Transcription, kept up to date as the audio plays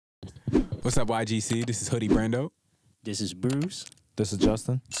What's up, YGC? This is Hoodie Brando. This is Bruce. This is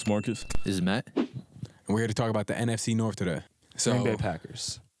Justin. It's Marcus. This is Matt. And we're here to talk about the NFC North today. So, Green Bay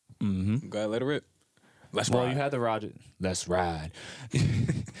Packers. Mm-hmm. go ahead, let it rip. Let's Well, ride. you had the Rodgers. Let's ride.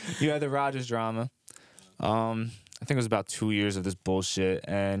 You had the Rodgers drama. I think it was about 2 years of this bullshit,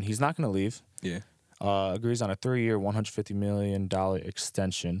 and he's not going to leave. Yeah. Agrees on a 3-year, $150 million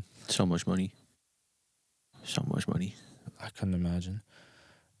extension. So much money. So much money. I couldn't imagine.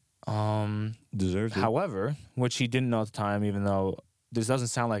 Deserves it. However, which he didn't know at the time, even though this doesn't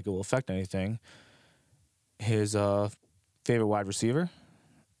sound like it will affect anything, his favorite wide receiver,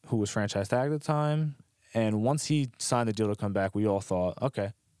 who was franchise tagged at the time, and once he signed the deal to come back, we all thought,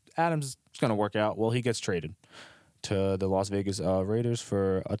 okay, Adams is going to work out. Well, he gets traded to the Las Vegas Raiders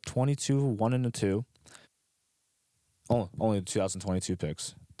for a 22, 1 and a 2. Only the 2022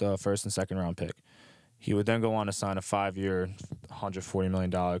 picks, the first and second round pick. He would then go on to sign a 5-year, $140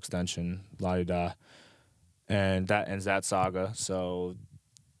 million extension, la-di-da, and that ends that saga. So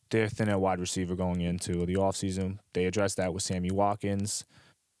they're thin at wide receiver going into the offseason. They addressed that with Sammy Watkins,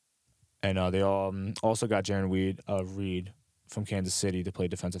 and they also got Jaron Reed from Kansas City to play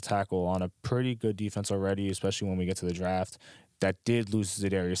defensive tackle on a pretty good defense already, especially when we get to the draft. That did lose to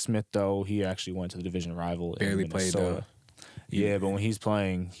Zadarius Smith, though. He actually went to the division rival Barely in played, Minnesota. though. Yeah, but when he's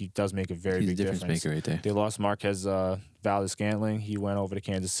playing, he does make a very He's big a difference difference. maker right there. They lost Marquez Valdes-Scantling. He went over to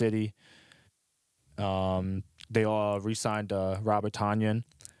Kansas City. They all re-signed Robert Tonyan.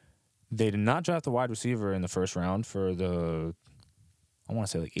 They did not draft a wide receiver in the first round for the, I want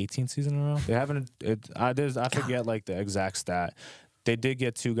to say like 18th season in a row. They haven't. I forget like the exact stat. They did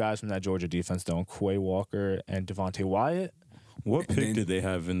get 2 guys from that Georgia defense though, Quay Walker and Devontae Wyatt. What pick did they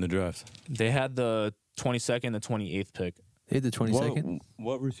have in the draft? They had the 22nd, the 28th pick. They had the 22nd.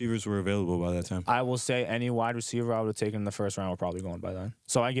 What receivers were available by that time? I will say any wide receiver I would have taken in the first round were probably going by then.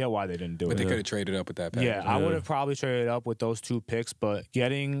 So I get why they didn't do But it. they could have traded up with that package. Yeah, I would have probably traded up with those 2 picks, but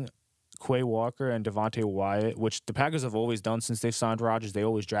getting Quay Walker and Devontae Wyatt, which the Packers have always done since they've signed Rodgers, they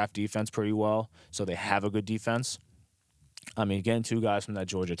always draft defense pretty well, so they have a good defense. I mean, getting 2 guys from that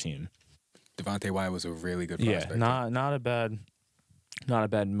Georgia team. Devontae Wyatt was a really good prospect. Yeah, not a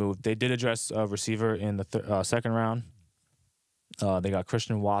bad move. They did address a receiver in the second round. They got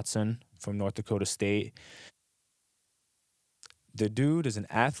Christian Watson from North Dakota State. The dude is an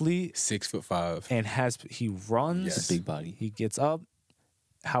athlete 6'5", and he runs. Yes. Big body. He gets up.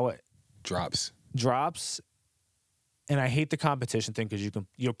 How it drops. And I hate the competition thing because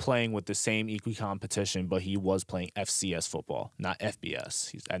you're playing with the same equal competition, but he was playing FCS football, not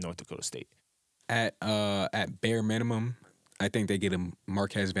FBS. He's at North Dakota State. At bare minimum, I think they get him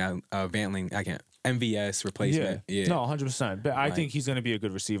Marquez Vantling. MVS replacement. Yeah. No, 100%. But I think he's going to be a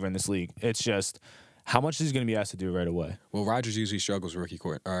good receiver in this league. It's just how much is he going to be asked to do right away? Well, Rodgers usually struggles with rookie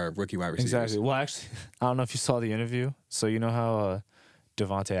wide receivers. Exactly. Well, actually, I don't know if you saw the interview. So you know how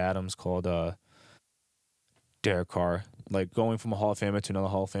Devontae Adams called Derek Carr, like going from a Hall of Famer to another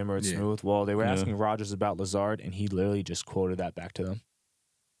Hall of Famer, it's smooth. Well, they were asking Rodgers about Lazard, and he literally just quoted that back to them.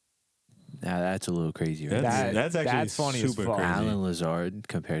 Now that's a little crazy, right? That's actually that's funny as super fuck. crazy. Alan Lazard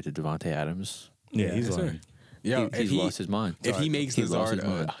compared to Devontae Adams. Yeah, he's Yes, sir. lying. Yo, He's lost his mind. If he makes He's lost Lazard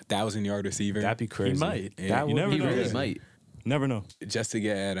his a mind. 1,000-yard receiver, That'd be crazy. He might. Yeah. That You would never be know. He crazy. really might. Never know. just to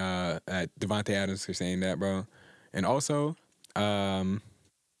get at Devontae Adams for saying that, bro. And also, what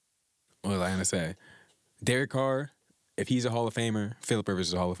was I gonna say? Derek Carr, if he's a Hall of Famer, Phillip Rivers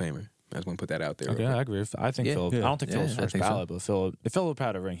is a Hall of Famer. I just want to put that out there. Okay, real I quick. agree. I think Philip. I don't think Philip's I first think so. ballot, but Philip. If Philip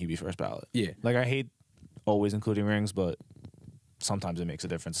had a ring, he'd be first ballot. Yeah. Like I hate always including rings, but sometimes it makes a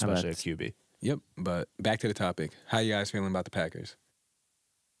difference, How about- especially at QB. Yep. But back to the topic. How you guys feeling about the Packers?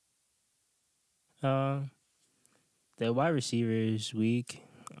 The wide receiver is weak.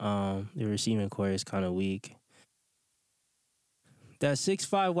 The receiving core is kind of weak. That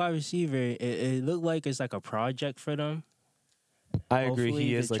 6'5" wide receiver, it looked like it's like a project for them. I agree. Hopefully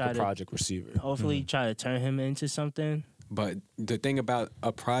He they is like try a to- project receiver. Hopefully, try to turn him into something. But the thing about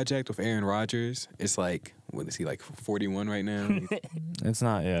a project with Aaron Rodgers, it's like, what is he, like 41 right now? It's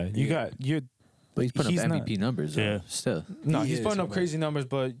not. Yeah, you. But he's putting He's up not- MVP numbers. Yeah. Still. No, He he's is, putting up but- crazy numbers,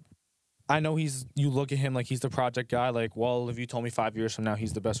 but I know you look at him like he's the project guy. Like, well, if you told me 5 years from now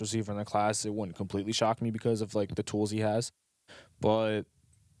he's the best receiver in the class, it wouldn't completely shock me because of like the tools he has. But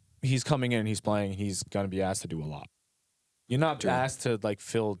he's coming in and he's playing. He's gonna be asked to do a lot. You're not True. asked to like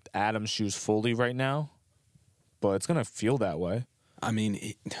fill Adams' shoes fully right now, but it's gonna feel that way. I mean,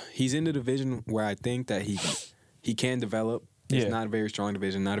 he's in the division where I think that he can develop. It's Yeah. not a very strong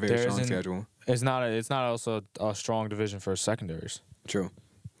division, not a very There strong isn't- schedule. It's not also a strong division for secondaries. True.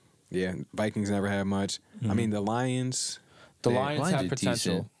 Yeah, Vikings never had much. I mean, the Lions, The Yeah. Lions Lions have are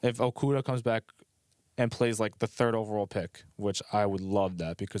potential. decent. If Okuda comes back and plays like the 3rd overall pick, which I would love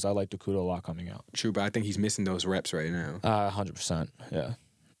that because I like Okuda a lot coming out. True, but I think he's missing those reps right now. 100%. Yeah.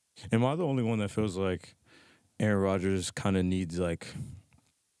 Am I the only one that feels like Aaron Rodgers kind of needs like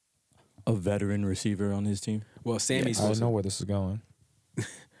a veteran receiver on his team? Well, Sammy's I don't supposed know to. where this is going.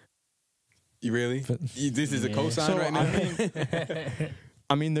 You really? This is a Yeah. cosign So, right now.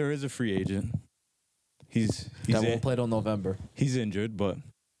 I mean, there is a free agent. He's That won't play till November. he's injured, but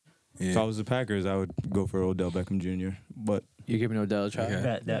if I was the Packers, I would go for Odell Beckham Jr. But You're giving Odell a try? Okay.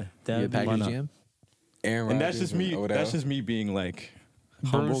 That You a would be Packers not? GM? Aaron and that's Rodgers just me. Odell. That's just me being like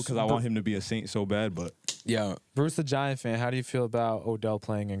humble Bruce, because I want him to be a Saint so bad. But Yo, Bruce, the Giant fan, how do you feel about Odell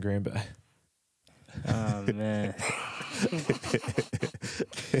playing in Green Bay? Oh man.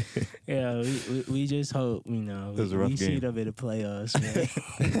 Yeah, we just hope, you know, It was a rough we see game. them in the playoffs,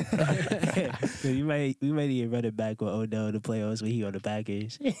 man. we might even run it back with Odell in the playoffs when he on the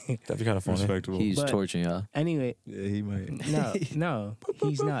Packers. That'd be kind of funny. respectable. He's But- torching y'all. Anyway, Yeah, he might. no,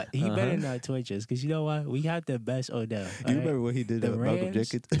 he's not. He better not torch us, because you know what? We had the best Odell. Do you alright? remember what he did The to Malcolm Rams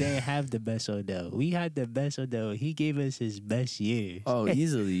Jenkins? didn't have the best Odell. We had the best Odell. He gave us his best years. Oh,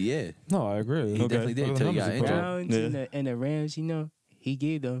 easily, yeah. No, I agree. He definitely did Look at the till he numbers got he put injured. up. Browns Yeah. and the Rams, you know, he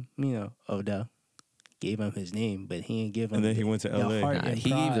gave them, you know, Odell. Gave him his name, but he didn't give him And then he went to the LA. heart Nah, and he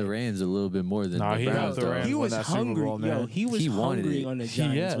gave the pride. Rams a little bit more than Nah, the he Browns. helped the though. Rams He win was that Super hungry, Bowl, man. yo. He was He wanted hungry it. on the He-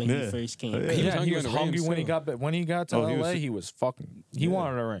 Giants yeah. when Yeah. he first came. Yeah. back. Yeah, hungry he on was the Rams, hungry when he too. got to Oh, he LA. was- He was fucking. He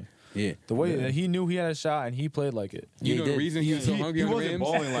wanted a ring. yeah. The way that he knew he had a shot and he played like it. You he know the did. reason he was so He hungry on the wasn't Rams?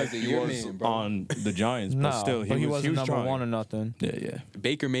 balling like Because he your was man, bro. on the Giants, but No, still, but he wasn't number trying. one or nothing. Yeah, yeah.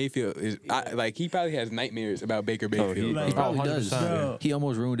 Baker Mayfield is like he probably has nightmares about Baker Mayfield. he- bro. Like, Probably 100%. does. Bro. He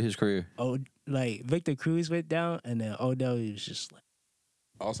almost ruined his career. Oh, like Victor Cruz went down, and then Odell was just like,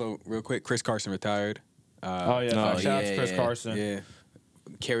 Also, real quick, Chris Carson retired. Oh yeah, Oh, shout out to yeah, Chris yeah. Carson. Yeah,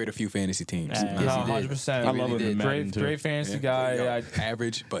 carried a few fantasy teams. Yeah. No, Yes, he did. 100%. He I love really him in did. Madden, Great, too. great fantasy Yeah. guy. Yo, Yeah,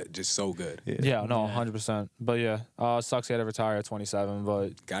 average, but just so good. yeah, no, 100%. But yeah, sucks he had to retire at 27.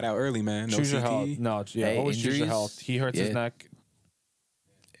 But Got out early, man. No choose your CT. health. No, yeah, Hey, always choose your injuries? health. He hurts his Yeah. neck.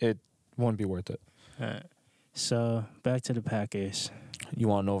 It wouldn't be worth it. so back to the Packers. You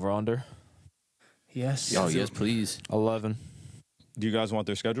want an over under? Yes. Oh, yes, please. 11. Do you guys want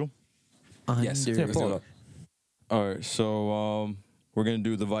their schedule? Yes. Under. Yeah, pull it up. All right, so we're gonna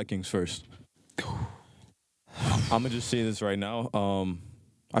do the Vikings first. I'm gonna just say this right now.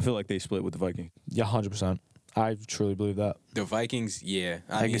 I feel like they split with the Vikings. Yeah, 100%. I truly believe that. The Vikings, yeah.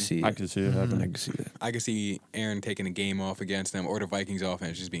 I mean, can see it. I can see it I happening. can see that. I could see Aaron taking a game off against them, or the Vikings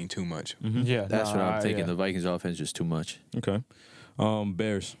offense just being too much. Yeah, That's what I'm thinking. Yeah. The Vikings offense is too much. Okay.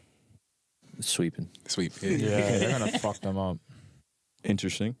 Bears. Sweeping. Sweep. Yeah, they're gonna fuck them up.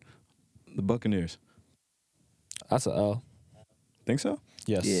 Interesting. The Buccaneers. That's a L. Think so?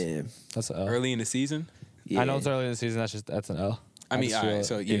 Yes. Yeah. That's a L. Early in the season. Yeah. I know it's early in the season. That's an L. I mean, just all feel right. it.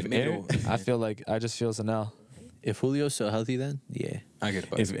 So yeah, If middle. I feel like I just feel it's an L. If Julio's so healthy, then yeah. I get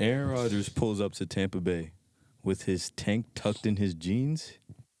it. If Aaron Rodgers pulls up to Tampa Bay with his tank tucked in his jeans,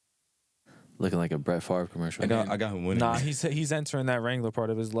 Looking like a Brett Favre commercial. I got him winning. Nah, he's entering that Wrangler part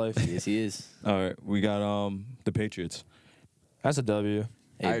of his life. Yes, he is. All right, we got the Patriots. That's a W.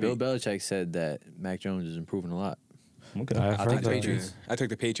 Hey, I Bill agree. Belichick said that Mac Jones is improving a lot. Okay. I've I heard took the that. Patriots. I took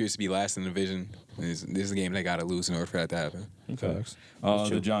the Patriots to be last in the division. This is a game they got to lose in order for that to happen. Okay. Facts.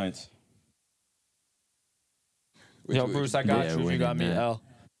 The Giants. Which Yo, would- Bruce, I got Yeah, you. If you winning got me that. L.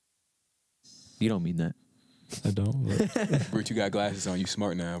 You don't mean that. I don't. But Bruce, you got glasses on. You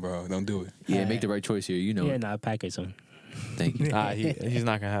smart now, bro. Don't do it. Yeah, make the right choice here. You know Yeah, it. nah, Packers on. Thank you. he's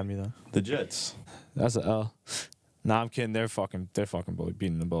not gonna have me though. The Jets. That's a L. Nah, I'm kidding. They're fucking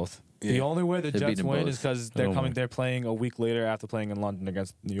beating them both. Yeah. The only way the They're Jets beating win both. is because They don't win. they're playing a week later after playing in London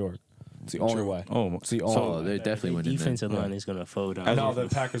against New York. It's the only True. way. Oh, It's the Oh, only way. they're definitely winning. Defensive Then. line is gonna fold on. No, the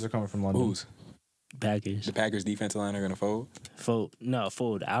Packers are coming from London. Who's Packers. the Packers' defensive line are gonna fold? Fold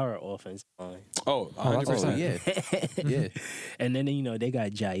our offensive line. Oh, Oh, that's 100%. Oh yeah, yeah. And then they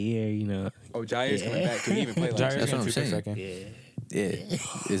got Jair. Oh, Jair's coming back to even play like Jair's That's getting what I'm 2 picks saying. that game. Yeah. Yeah,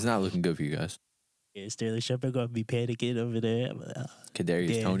 it's not looking good for you guys. Yeah, Sterling Shepard gonna be panicking over there.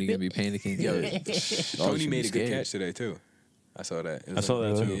 Kadarius Yeah. Tony gonna be panicking. Yo, Tony made a good catch today too. I saw that. It was I saw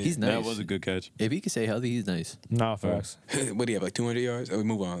like- that too. He's That nice. was a good catch. If he can stay healthy, he's nice. No, facts. What do you have, like 200 yards? Oh, we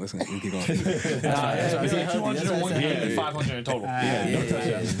move on. Let's keep going. that's what I'm saying. 201 Yeah, and yeah. 500 in total.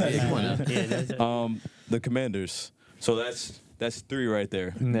 Yeah, come on now. Yeah, that's The Commanders. So that's 3 right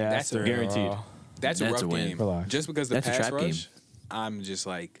there. Yeah, That's that's guaranteed. That's a That's rough a win. game. Relax. Just because the That's a pass trap game. rush, I'm just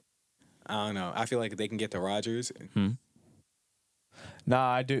like, I don't know. I feel like if they can get to Rodgers, Nah,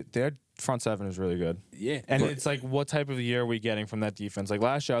 I do. Their front seven is really good. Yeah, And but it's like, what type of year are we getting from that defense? Like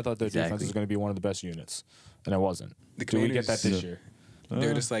last year, I thought their defense Exactly. was going to be one of the best units, and it wasn't. the Do we get that Commanders, this year?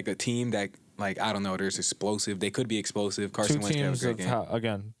 they're just like a team that, like, I don't know, there's explosive. They could be explosive. Carson Two Wentz could have a teams great of game. how,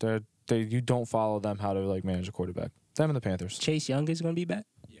 again, you don't follow them how to like manage a quarterback. Them and the Panthers. Chase Young is going to be back.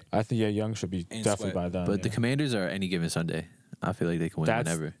 I think Young should be And definitely Sweat. by then. But the yeah. Commanders are any given Sunday. I feel like they can win That's-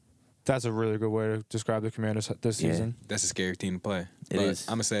 whenever. That's a really good way to describe the Commanders this Yeah. season. That's a scary team to play. It But is.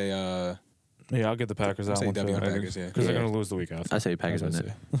 I'm gonna say Yeah, I'll give the Packers I'm that saying one too. W on Packers, yeah. Because they're Yeah. going to lose the week after. I say Packers win That's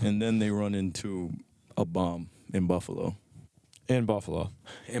that. what I say. And then they run into a bomb in Buffalo. In Buffalo.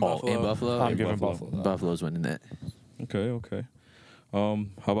 in Oh, Buffalo. in Buffalo? I'm in giving Buffalo. Buffalo. Buffalo's winning that. Okay. How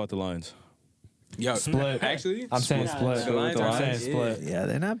about the Lions? Yo, Split. Actually, I'm saying split. The Lions I'm are saying nice. split. Yeah,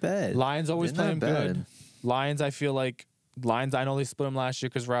 they're not bad. Lions always They're play not them bad. good. Lions, I feel like Lions. I know they split them last year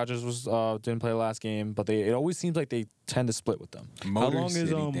because Rodgers was didn't play last game, but it always seems like they tend to split with them. Motor long is,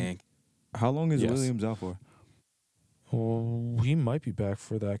 City, um, How long is Yes. Williams out for? Oh, he might be back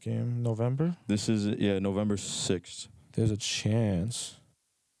for that game, November. This is November 6th. There's a chance.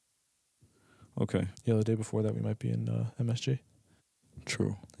 Okay, Yeah, the day before that we might be in MSG.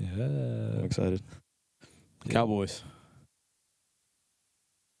 true. I'm Yeah. excited. Cowboys,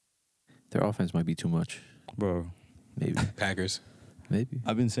 Their offense might be too much. bro. Maybe. Packers. Maybe.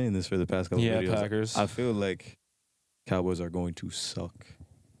 I've been saying this for the past couple Yeah, videos. Packers. I feel like Cowboys are going to suck.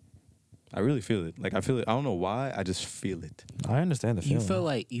 I really feel it. Like I feel it. I don't know why. I just feel it. I understand the You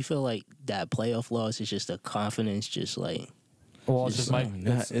feeling. feel like that playoff loss is just a confidence, just like Well, it's just just Mike.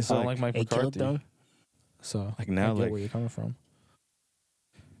 yeah, It's, it's I don't like- like Mike it killed McCarthy. them. So Like now, I get like- where you're coming from.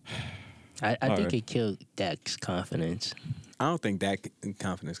 I All think right. it killed Dak's confidence. I don't think that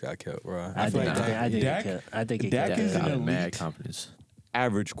confidence got killed, bro. I feel think like I think Dak- it killed. I think it Dak killed is Dak. an got elite. mad confidence.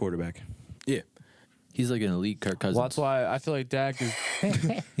 Average quarterback. He's like an elite Kirk Cousins. Well, that's why I feel like Dak is.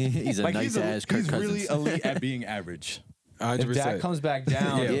 He's a nice ass Kirk he's Cousins. really elite at being average. 100%. If Dak comes back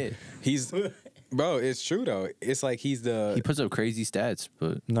down, Yeah. Yeah. He's, bro. It's true though. It's like he's the He puts up crazy stats,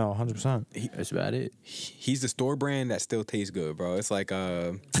 but no, 100%. that's about it. he's the store brand that still tastes good, bro. It's like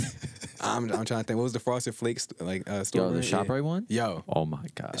I'm trying to think. What was the Frosted Flakes like store Yo, the brand? ShopRite one? Yo, Oh my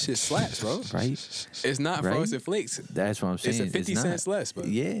god. that shit slaps, bro. Right? It's not Right? Frosted Flakes. That's what I'm saying. It's a 50 not. cents less, but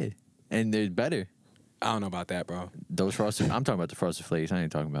Yeah. And they're better. I don't know about that, bro. Those frosted I'm talking about the frosted flakes. I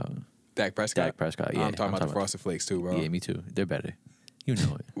ain't talking about Dak Prescott. Dak Prescott. Yeah. I'm talking about the Frosted Flakes too, bro. Yeah, me too. They're better. You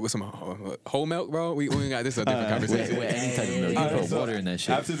know it. With some whole milk, bro. We got this a different With, conversation. with any type of milk. You All right, put so water in that shit.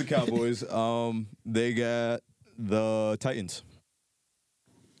 After the Cowboys, they got the Titans.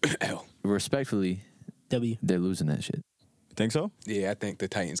 L. Respectfully, W. they're losing that shit. Think so? Yeah, I think the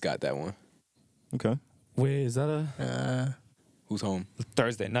Titans got that one. Okay. Wait, is that a Who's home?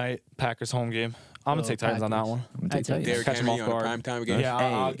 Thursday night Packers home game? I'm gonna Oh, take Titans on that Packers. one. I'm gonna take I take Titans. Derrick Catch 'em Henry off on a guard. prime time again. Yeah,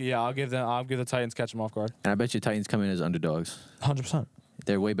 Hey. I'll give the Titans catch them off guard. And I bet you Titans come in as underdogs. 100%.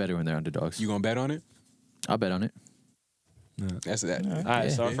 They're way better when they're underdogs. You gonna bet on it? I'll bet on it. That's that. All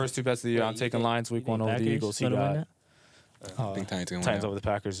right, so our Yeah. first two bets of the year, I'm taking Lions week one over the Eagles. He got I think Titans gonna Titans win. over the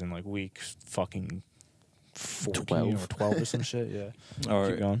Packers in like week fucking 14 12. or 12 or some shit. Yeah. All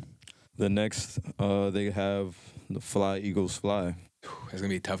Keep right. going. The next, they have the Fly Eagles Fly. It's gonna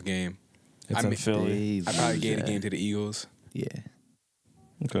be a tough game. It's I in mean- Philly. I probably lose gave the that. game to the Eagles. Yeah.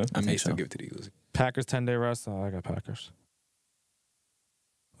 Okay. I may think still so. give it to the Eagles. Packers 10-day rest. Oh, I got Packers.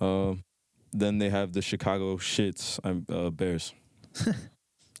 Then they have the Chicago Shits Bears.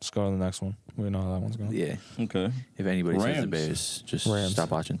 Let's go to the next one. We know how that one's going. Yeah. Okay. If anybody says the Rams. Bears, just Rams.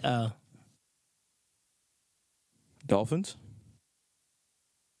 stop watching. Oh, Dolphins.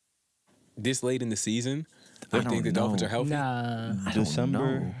 This late in the season, I I think don't the Dolphins know. are healthy. nah. I don't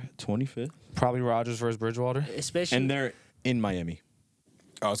December know. 25th. Probably Rodgers versus Bridgewater. Especially And they're in Miami.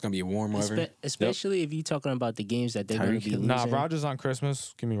 Oh, it's gonna be a warm weather. especially if you're talking about the games that they're going Tyreek to be Hill. losing. Nah, Rodgers on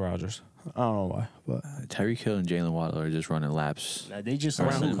Christmas. Give me Rodgers. I don't know why, but Tyreek Hill and Jalen Waddle are just running laps. Nah, they just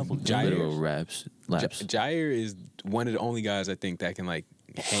Around lost a couple Jair. literal laps. Jair is one of the only guys I think that can like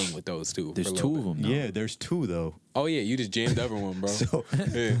hang with those two. There's for a two little of bit. them. Yeah, there's two though. Oh yeah, you just jammed the other one, bro. So,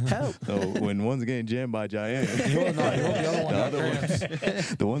 Yeah. Help. so when one's getting jammed by Jair, you hope the other one the has other one,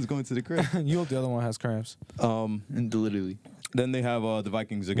 cramps. the one's going to the crib. You hope the other one has cramps. Literally. Then they have the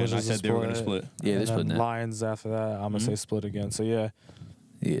Vikings again. Which I is a said they were going to split. split. Yeah, they're And then splitting that. Lions after that. I'm gonna say split again. So yeah.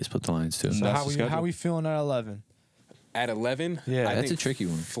 Yeah, split the lines too. So So that's how the we schedule. feeling at 11? At 11, Yeah, I that's think a tricky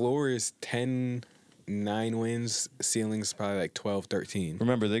one. Floor is 10, 9 wins. Ceiling's probably like 12, 13.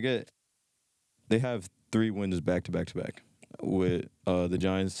 Remember, they have 3 wins back to back to back with the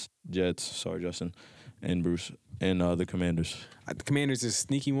Giants, Jets. Sorry, Justin, and Bruce, and the Commanders. The Commanders is a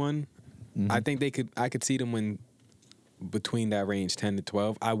sneaky one. Mhm. I think I could see them win between that range, 10 to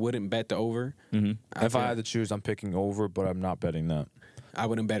 12. I wouldn't bet the over. Mm-hmm. If I had to choose, I'm picking over, but I'm not betting that. I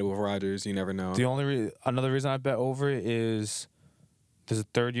wouldn't bet it with Rodgers. You never know. The only another reason I bet over is there's a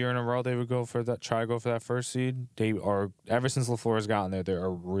third year in a row they would go for that, try to go for that first seed. They are, ever since LaFleur has gotten there, they're a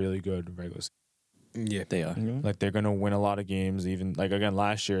really good regular season. Yeah. They are. Like, they're going to win a lot of games. Even, like, again,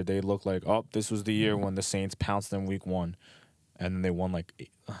 last year, they looked like, oh, this was the year when the Saints pounced them week 1. And then they won, like,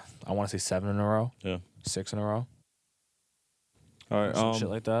 I want to say 7 in a row. Yeah. 6 in a row. All right. Some shit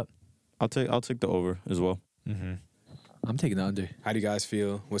like that. I'll take the over as well. Mm-hmm. I'm taking the under. How do you guys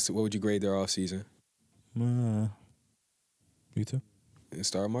feel? What would you grade their offseason? You too? In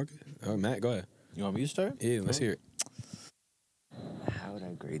star market? Oh, Matt, go ahead. You want me to start? Yeah, let's hear it. How would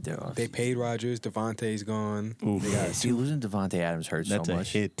I grade their offense? They paid Rodgers. Devontae's gone. Oof. They got See, losing Devontae Adams hurts That's so a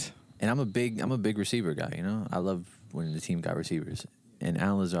much. hit. And I'm a big receiver guy. You know, I love when the team got receivers. And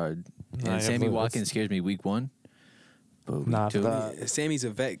Alan Lazard Nah, and yeah, Sammy but Watkins scares me week 1. But week Nah, 2, Sammy's a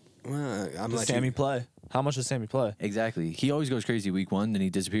vet. Well, I'm Does like Sammy play? How much does Sammy play? exactly. He always goes crazy week 1, then he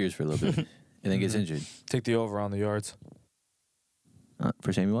disappears for a little bit, and then gets injured. Take the over on the yards.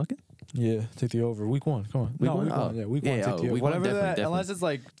 For Sammy Watkins? Yeah, take the over. Week 1, come on. Week no, one? week 1. Oh. Yeah, week Yeah, 1, take oh, the over. week one, Whatever definitely, that, unless it's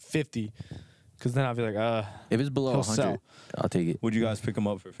like 50. Because then I'll be like, If it's below He'll 100, sell. I'll take it. Would you guys pick him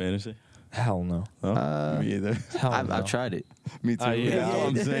up for fantasy? hell no. Huh? Me either. Hell I've, no. I've tried it. Me too. Yeah, That's what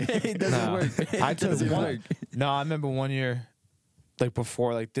I'm it saying. doesn't Nah. work. I It took doesn't one. work. No, I remember one year, like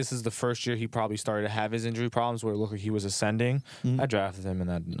before, like this is the first year he probably started to have his injury problems where it looked like he was ascending. I drafted him and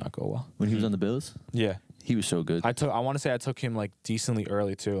that did not go well. When he was on the Bills, Yeah. he was so good. I want to say I took him like decently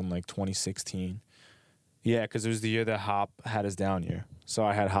early too in like 2016. Yeah, because it was the year that Hop had his down year. So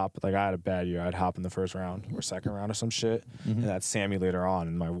I had Hop, like I had a bad year. I had Hop in the first round or second round or some shit. And that's Sammy later on,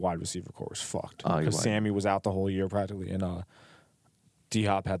 and my wide receiver core was fucked. Oh, Because you're Sammy was out the whole year practically, and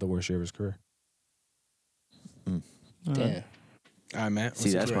D-Hop had the worst year of his career. Damn. All right, Matt. See,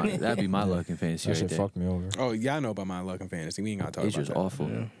 what's that's your- that'd be my luck in fantasy That right shit there. fucked me over. Oh, yeah, I know about my luck in fantasy. We ain't got to talk It's about just that. awful.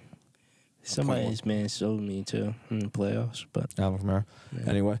 Yeah. Somebody's man sold me too in the playoffs, but Alvin Kamara. yeah.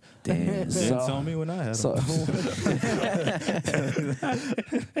 Anyway. Damn. Didn't tell me when I had So, him.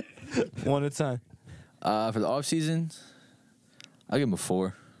 1 to 10. For the off season, I'll give him a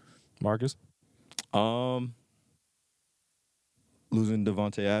 4. Marcus? Losing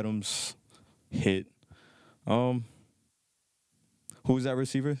Devontae Adams, hit. Who's that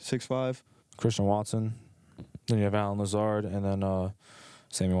receiver? 6'5"? Christian Watson. Then you have Alan Lazard, and then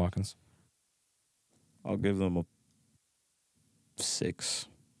Sammy Watkins. I'll give them a 6.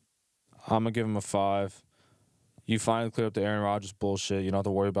 I'm going to give him a 5. You finally cleared up the Aaron Rodgers bullshit. You don't have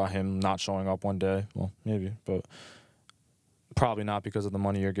to worry about him not showing up one day. Well, maybe, but probably not because of the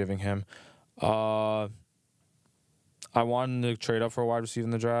money you're giving him. I wanted to trade up for a wide receiver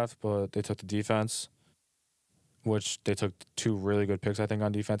in the draft, but they took the defense, which they took 2 really good picks, I think,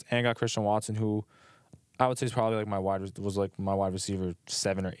 on defense, and got Christian Watson, who I would say is probably like my wide receiver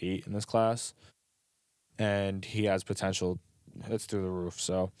 7 or 8 in this class, and he has potential. It's through the roof.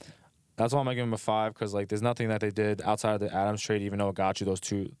 So that's why I'm gonna give him a 5, because like there's nothing that they did outside of the Adams trade, even though it got you those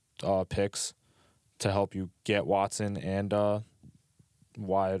 2 picks to help you get Watson and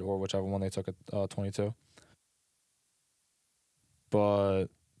Wyatt, or whichever one they took at 22. But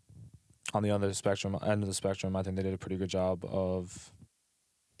on the other end of the spectrum, I think they did a pretty good job of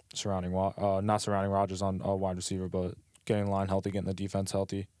not surrounding Rodgers on a wide receiver, but getting the line healthy, getting the defense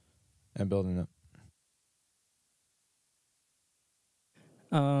healthy, and building it.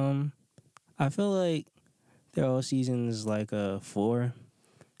 I feel like their all season is like a 4.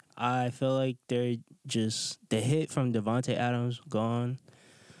 I feel like they're just the hit from Devontae Adams gone,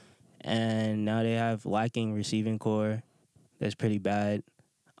 and now they have lacking receiving core. That's pretty bad.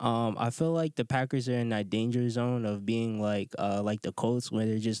 I feel like the Packers are in that danger zone of being like the Colts, where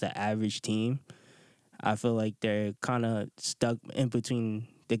they're just an average team. I feel like they're kind of stuck in between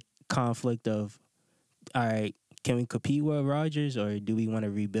the conflict of, all right, can we compete with Rodgers, or do we want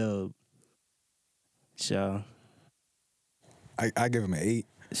to rebuild? So I give him an 8.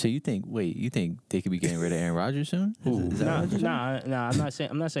 So you think they could be getting rid of Aaron Rodgers soon? Is that what you're saying? nah.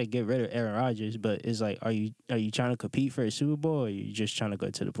 I'm not saying get rid of Aaron Rodgers, but it's like, are you trying to compete for a Super Bowl, or are you just trying to go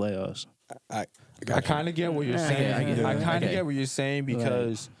to the playoffs? I kind of get what you're Yeah, saying. I get it. I kind of Okay. get what you're saying,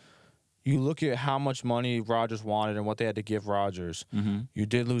 because you look at how much money Rodgers wanted and what they had to give Rodgers. Mm-hmm. You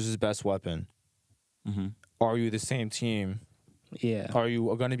did lose his best weapon. Mm-hmm. Are you the same team? Yeah. Are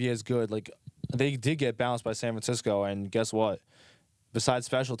you going to be as good? Like, they did get bounced by San Francisco, and guess what? Besides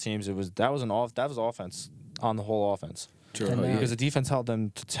special teams, that was offense on the whole offense. Sure. And now- Because the defense held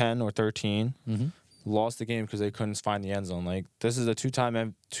them to 10 or 13, Mm-hmm. lost the game because they couldn't find the end zone. Like, this is a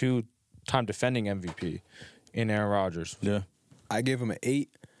two-time defending MVP. in Aaron Rodgers. Yeah. I give him an 8.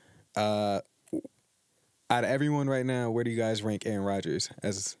 Out of everyone right now, where do you guys rank Aaron Rodgers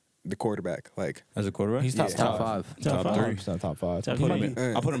as the quarterback? Like, As a quarterback? He's top Yeah. Top five. 5. Top Top three. He's not top 5. Top He three. might be-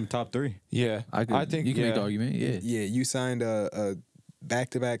 I put him top 3. Yeah, I think you can make the yeah. argument. Yeah. yeah, you signed a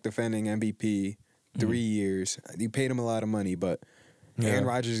back-to-back defending MVP, 3 years. You paid him a lot of money, but Aaron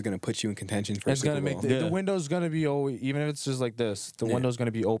Rodgers is going to put you in contention for a It's Super gonna Bowl. make the window's gonna be always, even if it's just like this. The Yeah. window's gonna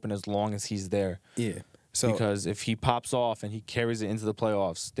be open as long as he's there. Yeah. So Because if he pops off and he carries it into the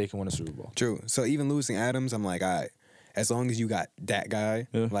playoffs, they can win a Super Bowl. true. So even losing Adams, I'm like, all right, as long as you got that guy,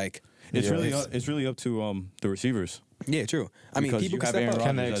 Yeah. like, It's Yeah. really up to the receivers. yeah, true. I mean, Because people you can have step Aaron up. Rodgers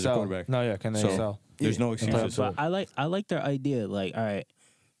Can they as your excel? quarterback. No, yeah. Can they So- excel? There's no excuses. But I like their idea. Like, all right,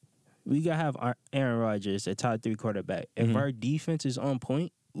 we gotta have Aaron Rodgers, a top 3 quarterback. If our defense is on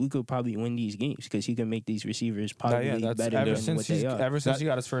point, we could probably win these games because he can make these receivers probably That's better ever than since what they are. ever since he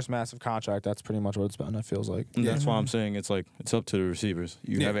got his first massive contract. That's pretty much what it's been. It feels like. And that's why I'm saying it's up to the receivers.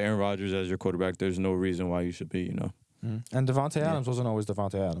 You Yeah. have Aaron Rodgers as your quarterback. There's no reason why you should be, And Devontae Adams wasn't always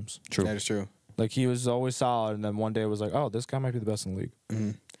Devontae Adams. True. That is true. Like he was always solid, and then one day it was like, oh, this guy might be the best in the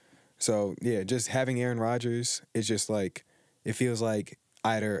league. So yeah, just having Aaron Rodgers is just like, it feels like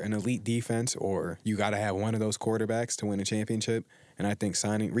either an elite defense or you got to have one of those quarterbacks to win a championship. And I think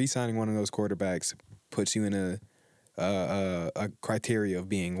re-signing one of those quarterbacks puts you in a criteria of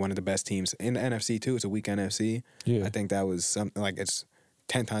being one of the best teams in the NFC too. It's a weak NFC. Yeah. I think that was something like, it's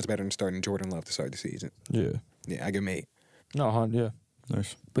 10 times better than starting Jordan Love to start the season. Yeah. Yeah, I give him 8. No, yeah.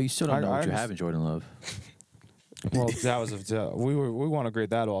 Nice. But you still don't know what you I have in Jordan Love. Well, that was we want to grade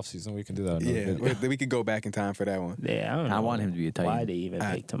that off season. We can do that. Yeah, Another video. we could go back in time for that one. Yeah, I don't know. I want him to be a Titan. Why they even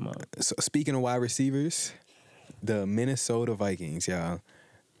I- picked him up? So speaking of wide receivers, the Minnesota Vikings, y'all,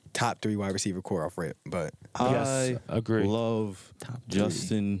 top 3 wide receiver core off rip. But Yes, I agree. love Top 3.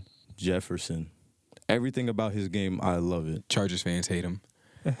 Justin Jefferson. Everything about his game, I love it. Chargers fans hate him.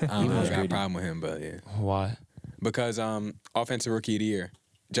 I don't know if I got a problem with him, but yeah. Why? Because offensive rookie of the year.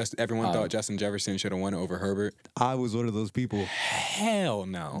 Everyone thought Justin Jefferson should have won over Herbert. I was one of those people, Hell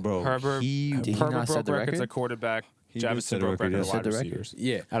no. bro. Herbert. he Did he Herbert not set broke the records record? at quarterback. He did Jefferson set a broke record, records yeah. at Set the wide record. receivers.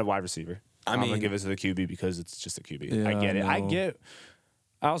 Yeah. At a wide receiver. I I'm mean- gonna give it to the QB because it's just a QB. Yeah, I get it. I no. get.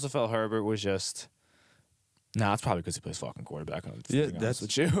 I also felt Herbert was just. Nah, it's probably because he plays fucking quarterback. Yeah, That's that's-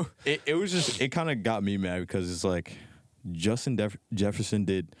 with you. It was just, it kind of got me mad because it's like Justin Jefferson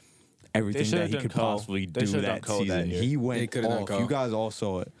did everything should've that he done could Cole. possibly They do should've done that Cole that season. year. He They went could've done off. Cole. You guys all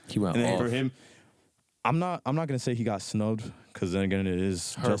saw it. He went And then off. for him, I'm not gonna say he got snubbed because then again it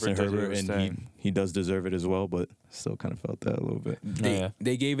is Herbert Justin did what he Herbert was and saying. he does deserve it as well, but still kind of felt that a little bit. Yeah.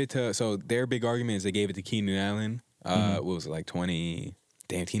 They gave it to, so their big argument is they gave it to Keenan Allen. What was it, like 20?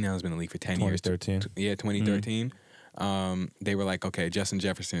 Damn, Keenan Allen's been in the league for 10 years. 2013. Yeah, 2013. They were like, okay, Justin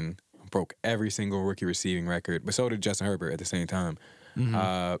Jefferson broke every single rookie receiving record, but so did Justin Herbert at the same time.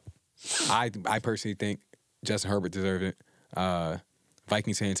 I personally think Justin Herbert deserved it.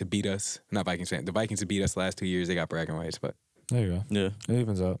 Vikings fans have beat us. Not Vikings fans. The Vikings have beat us the last 2 years. They got bragging rights, but There you go. Yeah, It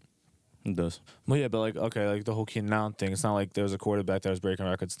evens out. it does. Well, yeah, but like, okay, like the whole Keenan Allen thing. It's not like there was a quarterback that was breaking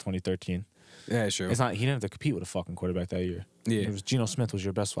records in 2013. yeah, sure. It's not. He didn't have to compete with a fucking quarterback that year. Yeah. It was Geno Smith was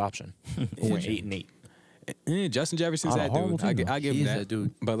your best option. Who went 8-8. Justin Jefferson's On a that horrible dude. team, I give He him is that. that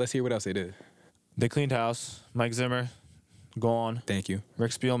dude. But let's hear what else they did. They cleaned house. Mike Zimmer, gone. Thank you.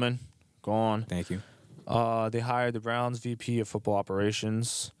 Rick Spielman, gone. Thank you. They hired the Browns VP of football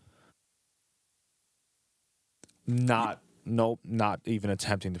operations. Not even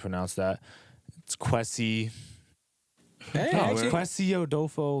attempting to pronounce that. It's Kwesi. Hey, No, actually- it's Kwesi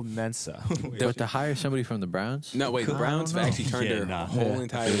Odofo Mensah. But to hire somebody from the Browns? No, wait. The I Browns don't know. actually turned Yeah, their nah. whole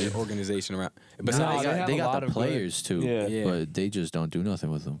entire organization around. Nah, Besides, they have they a lot got the of good- players too, Yeah. but they just don't do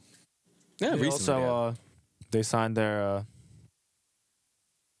nothing with them. yeah, They recently. also they signed their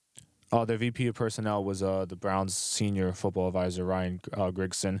their VP of personnel was the Browns senior football advisor Ryan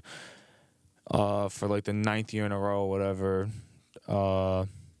Grigson for like the 9th year in a row or whatever.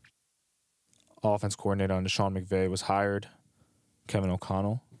 Offense coordinator under Sean McVay was hired. Kevin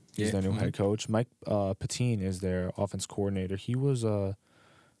O'Connell, he's Yeah. their new head coach. Mike Patine is their offense coordinator. He was the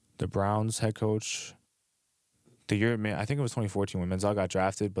Browns head coach the year, I think it was 2014 when Menzel got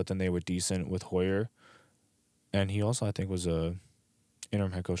drafted, but then they were decent with Hoyer. And he also, I think, was a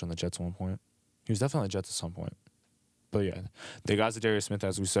interim head coach on the Jets at one point. He was definitely on the Jets at some point. But yeah, they got Zadarius Smith,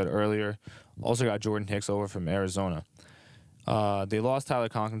 as we said earlier. Also got Jordan Hicks over from Arizona. They lost Tyler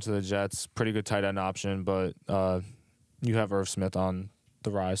Conklin to the Jets. Pretty good tight end option, but you have Irv Smith on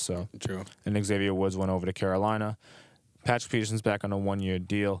the rise, so. True. And Xavier Woods went over to Carolina. Patrick Peterson's back on a 1-year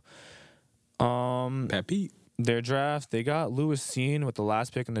deal. Pat Pete. Their draft, they got Lewis Cine with the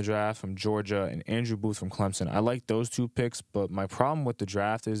last pick in the draft from Georgia and Andrew Booth from Clemson. I like those 2 picks, but my problem with the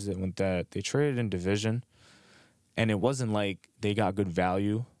draft is that they traded in division, and it wasn't like they got good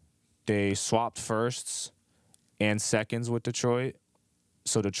value. They swapped firsts and seconds with Detroit.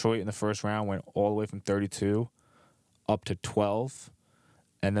 So Detroit in the first round went all the way from 32 up to 12.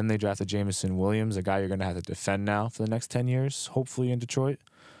 And then they drafted Jameson Williams, a guy you're going to have to defend now for the next 10 years, hopefully in Detroit.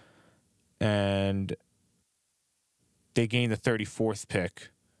 And they gained the 34th pick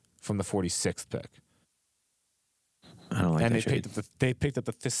from the 46th pick. I don't like and that trade. they picked up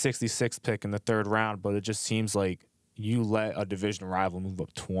the 66th pick in the 3rd round, but it just seems like you let a division rival move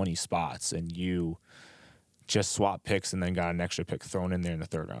up 20 spots and you just swap picks and then got an extra pick thrown in there in the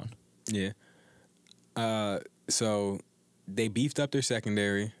 3rd round. Yeah. So they beefed up their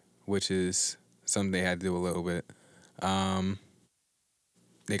secondary, which is something they had to do a little bit.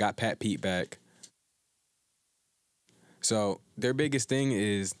 They got Pat Pete back. So their biggest thing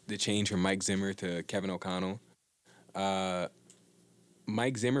is the change from Mike Zimmer to Kevin O'Connell.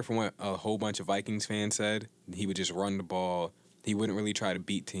 Mike Zimmer, from what a whole bunch of Vikings fans said, he would just run the ball. He wouldn't really try to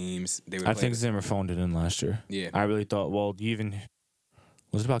beat teams. I think Zimmer phoned it in last year. Yeah. I really thought, was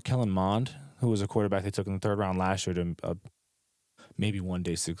it about Kellen Mond, who was a quarterback they took in the 3rd round last year to maybe one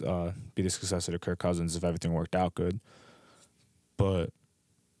day be the successor to Kirk Cousins if everything worked out good. But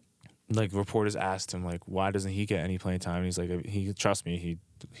like reporters asked him, like, why doesn't he get any playing time? And he's like, trust me,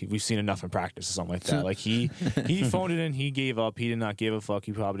 we've seen enough in practice or something like that. Like he phoned it in, he gave up, he did not give a fuck.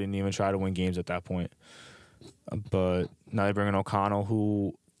 He probably didn't even try to win games at that point. But now they bring in O'Connell,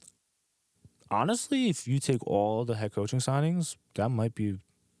 who honestly, if you take all the head coaching signings, that might be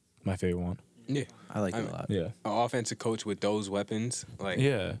my favorite one. Yeah. I like it a lot. Yeah. An offensive coach with those weapons.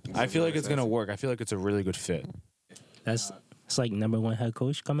 Yeah. I feel like it's going to work. I feel like it's a really good fit. It's like #1 head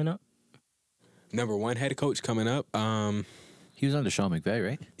coach coming up. #1 head coach coming up. He was under Sean McVay,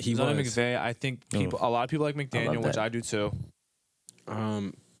 right? He Zona was. McVay, I think a lot of people like I McDaniel, love which that. I do too.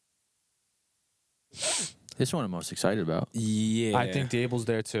 This is one I'm most excited about. Yeah. I think Dable's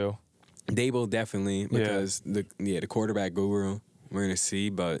there too. Dable definitely, because the quarterback guru we're gonna see,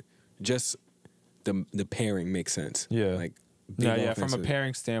 but just the pairing makes sense. Yeah. Like From a offensive.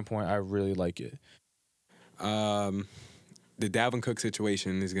 pairing standpoint, I really like it. The Dalvin Cook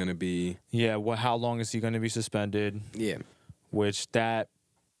situation is gonna be Yeah, how long is he going to be suspended? yeah. Which that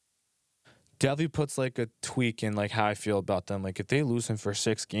definitely puts like a tweak in like how I feel about them. Like if they lose him for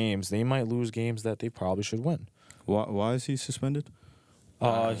 6 games, they might lose games that they probably should win. Why is he suspended?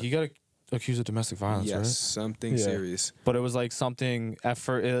 He got accused of domestic violence, Yes, right? something Yeah. serious. But it was like something at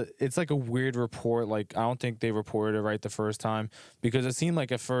first. It's like a weird report. Like I don't think they reported it right the first time because it seemed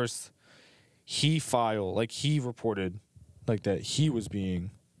like at first he reported like that he was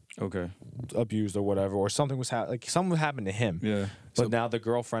being abused or whatever, or something was something happened to him. Yeah. But now the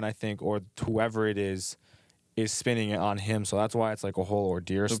girlfriend, I think, or whoever it is spinning it on him. So that's why it's like a whole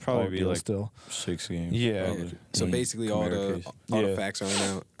ordeal. It'll probably be like still 6 games. Yeah. probably. So basically, all Camaro the case. facts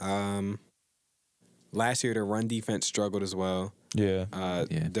are out. Last year, their run defense struggled as well. Yeah.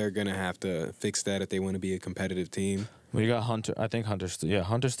 They're gonna have to fix that if they want to be a competitive team. We got Hunter. I think Hunter's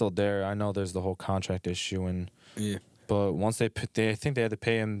still there. I know there's the whole contract issue Yeah. But once I think they had to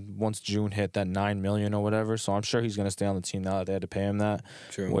pay him once June hit that $9 million or whatever. So I'm sure he's going to stay on the team now that they had to pay him that.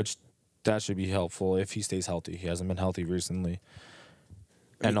 True. Which that should be helpful if he stays healthy. He hasn't been healthy recently.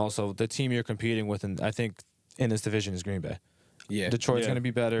 And also the team you're competing with, and I think in this division is Green Bay. Yeah. Detroit's going to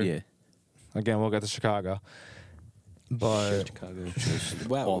be better. Yeah. Again, we'll get to Chicago. But Chicago.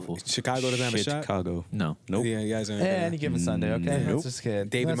 Wow. Awful. Chicago doesn't have a Shit, shot. Chicago. No. Nope. Yeah, you guys aren't. any given Sunday, okay? Nope. Let's just kid.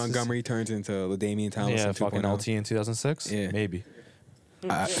 David Let's just- Montgomery turns into LaDainian Tomlinson. Yeah, fucking 2.0. LT in 2006? Yeah. Maybe.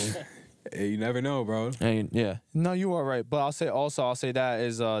 You never know, bro. And yeah, no, you are right. But I'll say that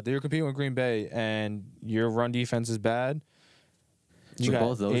is you're competing with Green Bay and your run defense is bad. So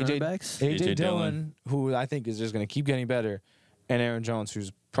both those running backs? AJ A.J. Dillon, who I think is just going to keep getting better, and Aaron Jones,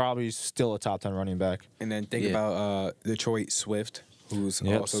 who's probably still a top 10 running back. And then think Yeah. about Detroit Swift, who's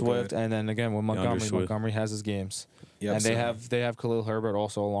Yep, also Swift, good. and then again with Younger Montgomery, Swift. Montgomery has his games, Yep, and so- they have Khalil Herbert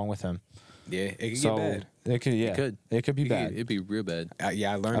also along with him. Yeah, it could So get bad. it could, yeah, it could be bad. It'd be real bad.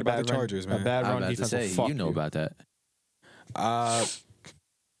 Yeah, I learned about the Chargers, A man. bad I'm run about to defense say, will fuck you know about that.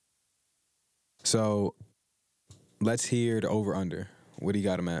 So let's hear the over under. What do you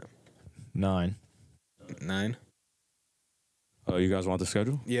got him at? 9. 9? You guys want the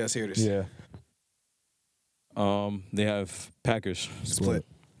schedule? Yeah, let's hear this. Yeah, They have Packers, Split.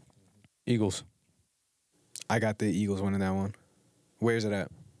 Eagles, I got the Eagles winning that one. Where's it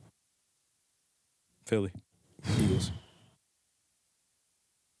at? Philly. Eagles.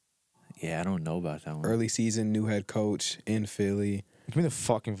 Yeah, I don't know about that one. Early season, new head coach in Philly. Give me the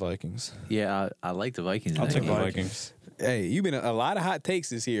fucking Vikings. Yeah, I like the Vikings. in I'll that take the game. Vikings. Hey, you've been a lot of hot takes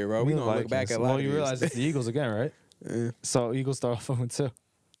this year, bro. We Give me the gonna look back Vikings. at a lot Well, of you these. realize it's the Eagles again, right? Yeah. So Eagles start off 0-2.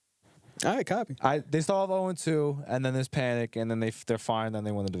 All right, copy. They start off 0-2, and then there's panic, and then they're fine, and then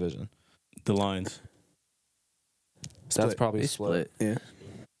they win the division. The Lions. That's Split. probably They a split. split. Yeah.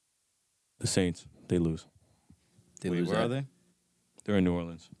 The Saints. They lose. They Wait, lose. where that. are they? They're in New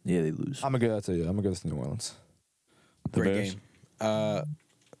Orleans. Yeah, they lose. I'm gonna give that to you. I'm gonna give this to New Orleans. The Great Bears. game.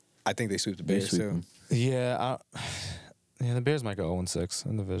 I think they sweep the They Bears sweep too. 'em. Yeah, yeah. The Bears might go 0-6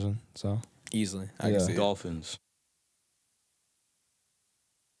 in the division. So Easily. I Yeah. can see it. Dolphins.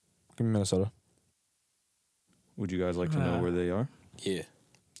 give me Minnesota. Would you guys like to know where they are? Yeah.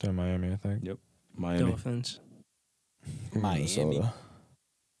 They're in Miami, I think. Yep. Miami. Dolphins. Give me Miami. Minnesota.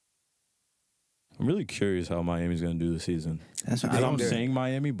 I'm really curious how Miami's going to do this season. That's what They I don't I'm don't do. saying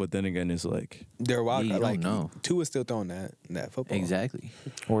Miami, but then again, it's like They're wild. Yeah, you like don't know. Tua's still throwing that football. Exactly.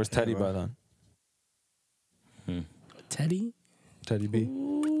 Where's Teddy Yeah, by bro. then? Teddy. Teddy B.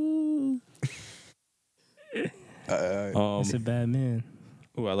 Ooh, that's a bad man.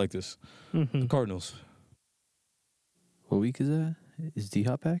 oh, I like this. Mhm. Cardinals. What week is that? Is D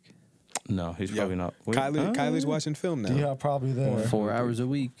Hop back? No, he's Yo, probably not. Wait, Kyler's watching film now. Yeah, probably there. 4 hours a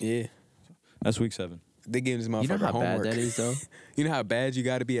week. Yeah. That's week 7. They gave this motherfucker You know how homework. bad that is, though. You know how bad you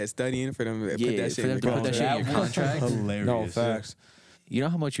got to be at studying for them to put Yeah, that shit for in them your to put that shit in your contract? contract. Hilarious. No facts. You know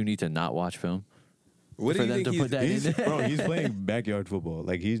how much you need to not watch film What for do you them think to he's put that He's, in? bro, he's playing backyard football.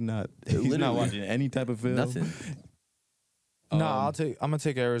 Like he's not Literally. watching any type of film. Nothing. No, I'm gonna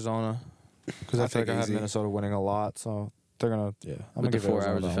take Arizona because I I'll feel like take I have easy. Minnesota winning a lot, so they're gonna I'm With gonna the give 4 Arizona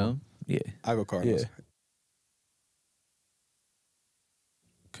hours of that one. film? Yeah. I'll go Cardinals. Yeah.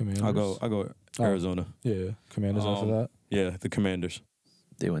 Commanders. I'll go Arizona. Yeah, Commanders after that. Yeah, the Commanders.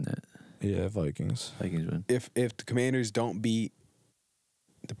 They win that. Yeah, Vikings. Vikings win. If the Commanders don't beat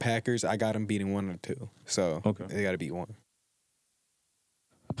the Packers, I got them beating 1 or 2. So Okay. they got to beat 1.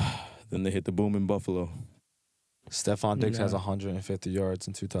 Then they hit the boom in Buffalo. Stephon Diggs has No. 150 yards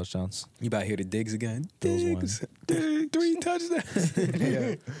and 2 touchdowns. You about to hear the Diggs again? Bills win. Diggs, 3 touchdowns.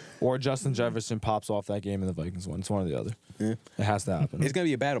 Yeah. Or Justin Jefferson pops off that game and the Vikings win. It's one or the other. Yeah. It has to happen. It's gonna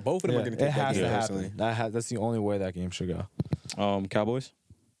be a battle. Both of them Yeah, are gonna take it that has game to personally. happen. That's the only way that game should go. Cowboys.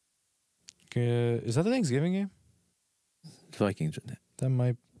 Is that the Thanksgiving game? Vikings win that. That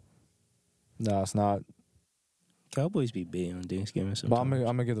might. No, it's not. Cowboys be big on Thanksgiving But sometimes. I'm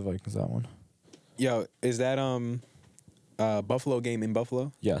gonna give the Vikings that one. Yo, is that Buffalo game in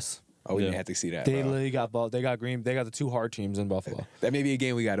Buffalo? Yes. Oh, we Yeah. didn't have to see that. They bro. literally got they got the 2 hard teams in Buffalo. That may be a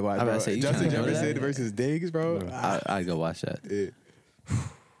game we got to watch, I'm about bro. to say, you Justin trying to go to Jefferson that? versus Diggs, bro. I'd go watch that. Yeah.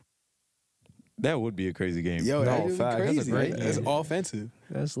 That would be a crazy game. Yo, No, that is fact, that's a crazy. great That's game. offensive.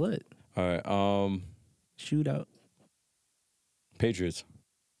 That's lit. All right. Shootout. Patriots.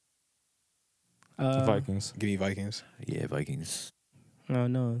 Vikings. Give me Vikings. Yeah, Vikings. Oh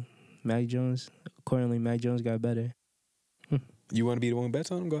no, Mac Jones. Accordingly, Mac Jones got better. You want to be the one who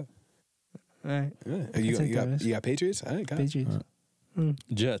bets on them? Go. All right, Yeah. You take that risk. got Patriots? All right, got it. Patriots. All right.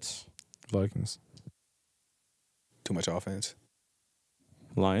 Jets. Vikings. Too much offense.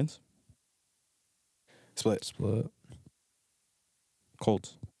 Lions. Split. Split.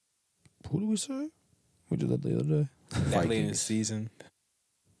 Colts. Who do we say? We did that the other day. That late in the Vikings. season.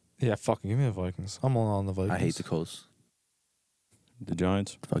 Yeah, fucking give me the Vikings. I'm all on the Vikings. I hate the Colts. The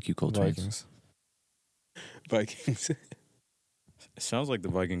Giants. Fuck you, Colts fans. Vikings. Vikings. It sounds like the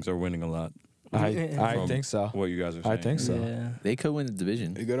Vikings are winning a lot. I From think so. What you guys are saying. I think so. Yeah. They could win the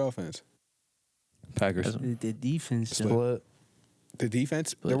division. Good offense. Packers. The defense. Split. The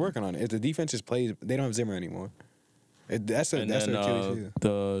defense, they're working on it. If the defense just plays, they don't have Zimmer anymore. That's And an then Achilles heel.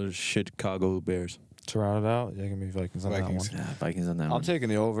 the Chicago Bears. To round it out, yeah, give me Vikings on Vikings. that one. Nah, Vikings on that I'm one. taking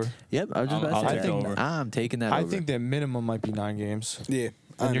the over. Yep, I was just about I'll to say take that. the over. I'm taking that I over. think their minimum might be 9 games. Yeah,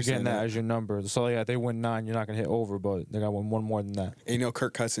 I And you're getting understand that as your number. So, yeah, they win 9, you're not going to hit over, but they got one more than that. And you know,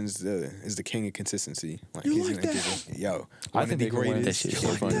 Kirk Cousins is the king of consistency. Like, You he's like gonna that? give it. Yo, I one of think the they can win. greatest. That shit's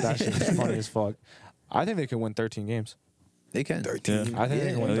so funny. That shit is funny as fuck. I think they can win 13 games. they can. 13. I think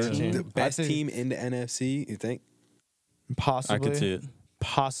they can win Yeah. 13. The best I think team in the NFC. You think? Possibly. I could see it.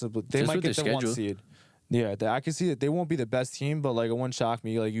 Possibly. They Just might with get their the 1 schedule. seed. Yeah, I can see it. They won't be the best team, but, like, it wouldn't shock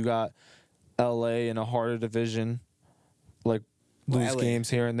me. Like, you got L.A. in a harder division. Like, lose LA. games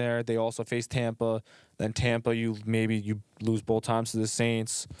here and there. They also face Tampa. Then Tampa, you lose both times to the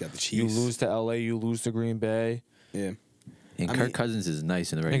Saints. Got the You Chiefs. lose to L.A., you lose to Green Bay. Yeah. And I Kirk mean- Cousins is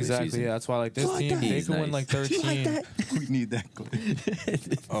nice in the regular Exactly, season. yeah. That's why, like, this Like team, that. they He's can win, nice. like, 13. We need that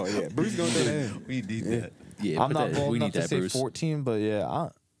clip. Oh yeah, Bruce going to that. We need that. Yeah, I'm put not that- bold we enough need to that, say Bruce. 14, but, yeah,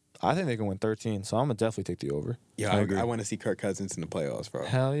 I think they can win 13, so I'm going to definitely take the over. Yeah, I agree. I want to see Kirk Cousins in the playoffs, bro.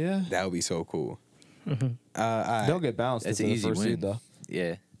 Hell yeah. That would be so cool. All They'll right. get bounced That's if an they're the easy first win. seed, though.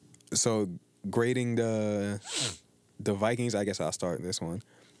 Yeah. So grading the Vikings, I guess I'll start this one.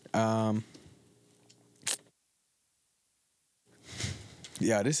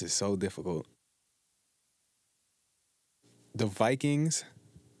 Yeah, this is so difficult. The Vikings,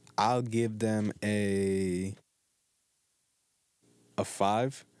 I'll give them a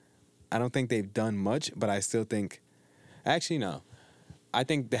 5. I don't think they've done much, but I still think. Actually, no. I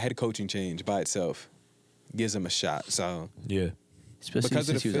think the head coaching change by itself gives them a shot. So Yeah. Especially Because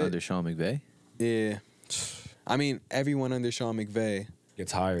of since the he was fit. under Sean McVay. yeah, I mean everyone under Sean McVay.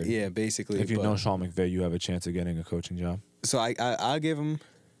 Gets hired. Yeah, basically. If you but- know Sean McVay, you have a chance of getting a coaching job. So I'll give him.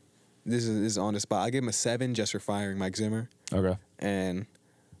 This is on the spot. I give him a 7 just for firing Mike Zimmer, Okay. and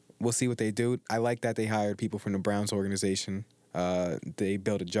we'll see what they do. I like that they hired people from the Browns organization. They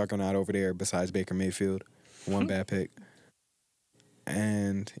built a juggernaut over there besides Baker Mayfield. One bad pick,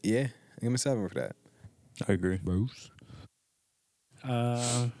 and yeah, I give him a 7 for that. I agree. Bruce.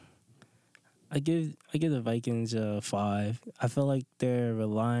 I give the Vikings a 5. I feel like they're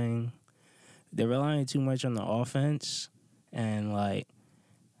relying too much on the offense, and like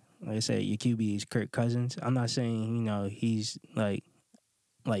I said, your QB is Kirk Cousins. I'm not saying he's like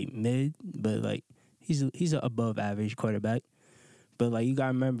mid, but like he's an above average quarterback. But like you gotta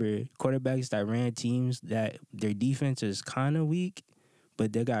remember, quarterbacks that ran teams that their defense is kind of weak,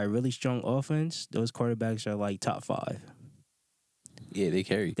 but they got a really strong offense. Those quarterbacks are like top 5. Yeah, they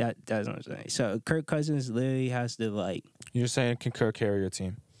carry. That's what I'm saying. So Kirk Cousins literally has to like, You're saying can Kirk carry your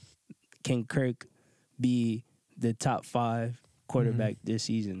team? can Kirk be the top 5 quarterback this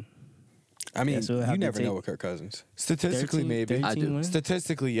season? I mean, Yeah, so we'll have you to never know take- with Kirk Cousins. Statistically, 13 maybe. I do. wins?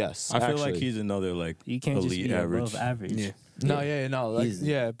 Statistically, yes. I feel like actually. he's another like You can't just elite be average. above average. Yeah. No, no. Like, He's-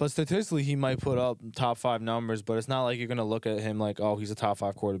 yeah, but statistically, he might put up top 5 numbers, but it's not like you're going to look at him like, oh, he's a top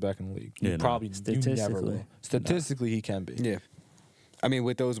 5 quarterback in the league. Yeah, You no. probably you never Statistically. will. Statistically, he can be. Yeah, I mean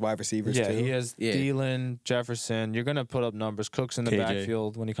with those wide receivers Yeah, too. he has Yeah. Thielen, Jefferson. You're going to put up numbers. Cook's in the KJ.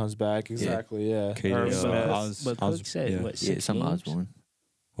 backfield when he comes back. Exactly, yeah. KJ, Irv Smith. But Cook said, what, Yeah, 6 some games? Osborne.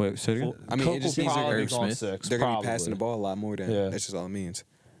 Wait, say it again? I mean, Cook it just will means probably they're be going Smith. 6. going to be probably. passing the ball a lot more than. Yeah. That's just all it means.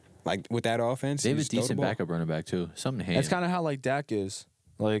 Like with that offense, They have you a just throw the decent ball. backup running back, too. Something to hand. It's kind of how like Dak is.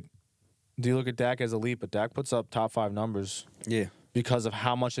 Like, do you look at Dak as elite? But Dak puts up top 5 numbers Yeah, because of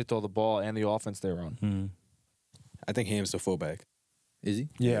how much they throw the ball and the offense they run. Hmm. I think Ham's the fullback. Is he?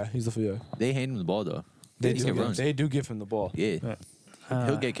 Yeah, he's the yeah. They hand him the ball, though. They He do. can run. They do give him the ball. Yeah. Uh,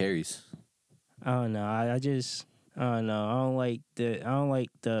 He'll get carries. I don't know. I don't know. I don't like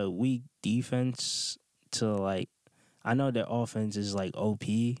the weak defense to like. I know their offense is like OP,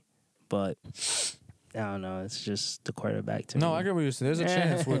 but I don't know. It's just the quarterback to me. No, I get what you're saying. There's a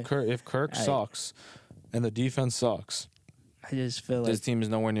chance with Kirk, if Kirk sucks and the defense sucks, I just feel this like team is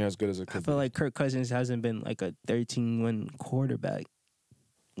nowhere near as good as it I could feel be. like Kirk Cousins hasn't been like a 13-win quarterback.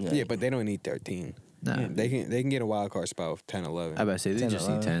 Like, Yeah, but they don't need 13. Nah. Yeah. They can get a wild card spot with 10, 11. I about to say, they 10, just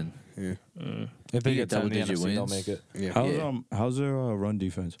need 11. 10. Yeah, If they you get get 10 in the double-digit NFC, they'll wins. make it. yeah. How's their run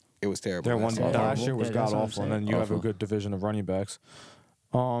defense? It was terrible. Their last one year. last year was Yeah, god that's what I'm awful, and then saying. you have a Awful. good division of running backs.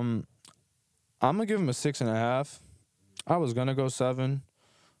 I'm gonna give him a 6.5. I was gonna go 7,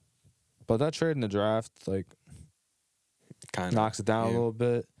 but that trade in the draft like Kind knocks it down a yeah. little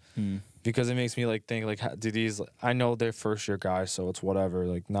bit. Hmm. Because it makes me like think like do these I know they're first year guys, so it's whatever.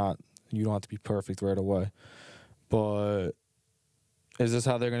 Like not you don't have to be perfect right away. But is this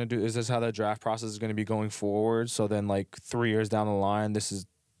how they're gonna do? Is this how their draft process is gonna be going forward? So then like 3 years down the line, this is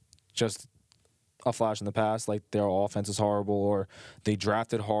just a flash in the past, like their offense is horrible or they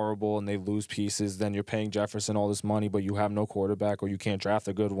drafted horrible and they lose pieces, then you're paying Jefferson all this money but you have no quarterback or you can't draft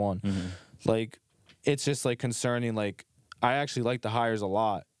a good one. Mm-hmm. Like it's just like concerning. Like I actually like the hires a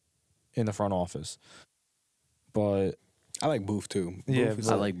lot in the front office. But I like Booth too. Yeah, Booth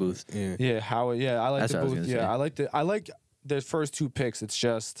is I like Booth. Yeah. yeah, I like That's the what I was Booth. gonna say. I like the first 2 picks. It's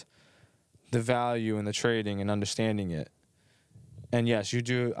just the value and the trading and understanding it. And yes, you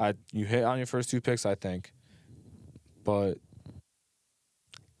do. You hit on your first 2 picks, I think. But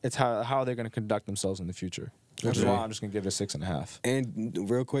it's how they're going to conduct themselves in the future. Which is Okay. why I'm just going to give it a 6.5. And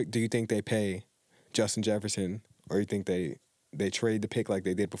real quick, do you think they pay Justin Jefferson, or you think they trade the pick like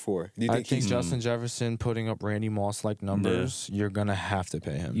they did before? Do you I think think he's Justin Jefferson putting up Randy Moss like numbers, you're going to have to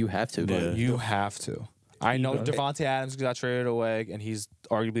pay him. You have to. Yeah. You have to. I know got it. Devontae Adams got traded away, and he's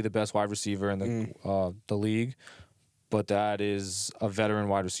arguably the best wide receiver in the league. But that is a veteran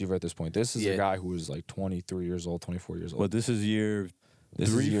wide receiver at this point. This is Yeah. a guy who is like 23 years old, 24 years old. But this is year This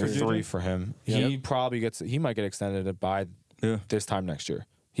 3 is year for JJ? 3 for him. He probably he might get extended by Yeah. this time next year.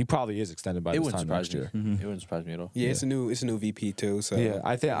 He probably is extended by It this wouldn't time surprise next me. year. It wouldn't surprise me at all. Yeah, it's a new VP too. So Yeah,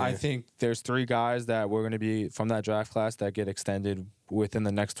 I think there's 3 guys that we're going to be from that draft class that get extended within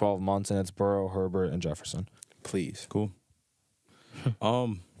the next 12 months, and it's Burrow, Herbert, and Jefferson. please. Cool.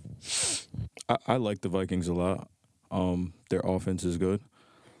 I like the Vikings a lot. Their offense is good,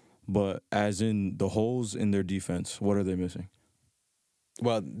 but as in the holes in their defense, what are they missing?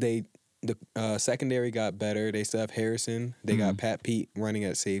 Well, the secondary got better. They still have Harrison. They got Pat Pete running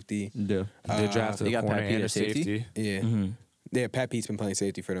at safety. Yeah. They drafted they a got corner Pat Pete and a at safety? safety. Yeah. Yeah, Pat Pete's been playing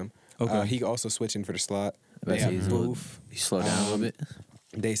safety for them. Okay. He also switching for the slot. But They have he's Booth. he slowed down a little bit.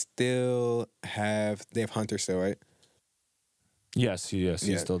 They still have Hunter still, right? Yes, he's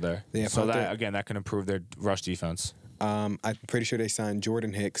Yeah. still there. They have So Hunter. that again, that can improve their rush defense. I'm pretty sure they signed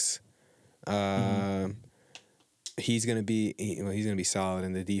Jordan Hicks. He's gonna be solid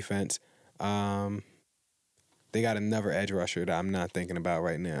in the defense. They got another edge rusher that I'm not thinking about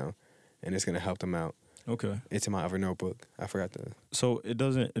right now, and it's gonna help them out. Okay. It's in my other notebook. I forgot to. So it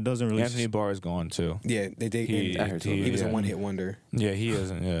doesn't really. Anthony Barr is gone too. Yeah, they did. He- and I heard so. he was a yeah. one-hit wonder. Yeah, he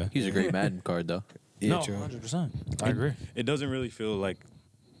isn't. Yeah, He's a great Madden card though. Yeah, no, true. 100%. I agree. It doesn't really feel like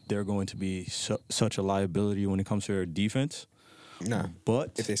they're going to be such a liability when it comes to their defense. Nah,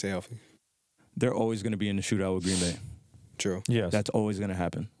 But if they stay healthy. they're always going to be in the shootout with Green Bay. True. Yes, That's always going to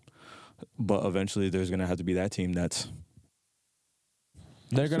happen. But eventually, there's going to have to be that team that's.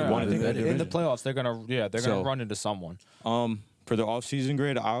 they're gonna. One I of the think better in the division. playoffs, they're gonna So- run into someone. For their offseason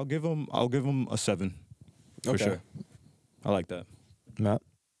grade, I'll give them a 7 for Okay. sure. I like that. Matt,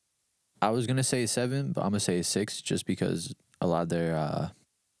 I was gonna say 7, but I'm gonna say 6 just because a lot of their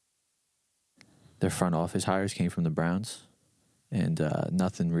front office hires came from the Browns, and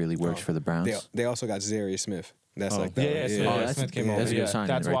nothing really works for the Browns. They also got Zaire Smith. That's Oh. like that. yeah, Smith, Oh, that's- Smith came yeah, over. that's a good Yeah, signing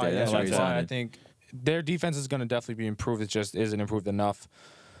that's right why. there. That's a That's great why I signing. think their defense is gonna definitely be improved. It just isn't improved enough.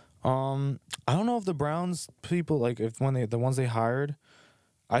 I don't know if the Browns people the ones they hired.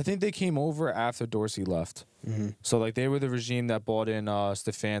 I think they came over after Dorsey left. So like they were the regime that bought in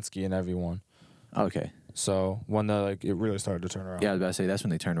Stefanski and everyone. Okay, So when it really started to turn around. yeah, I was about to say that's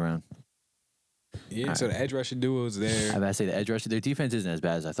when they turned around. Yeah, so the edge rusher duo is I was there. about to say the edge rusher, their defense isn't as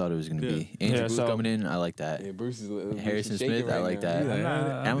bad as I thought it was gonna Yeah. be. Andrew Yeah, Booth so- coming in, I like that. Yeah, Bruce is Harrison Smith, I like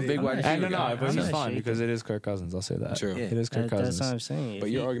that. I'm a big wide And receiver no, guy. but I'm he's not fine shaking. because it is Kirk Cousins. I'll say that. True. Yeah. It is Kirk That's Cousins. what I'm saying. But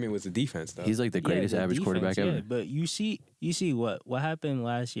If your he- argument was the defense, though. He's like the greatest the average quarterback defense, ever. yeah, but you see what happened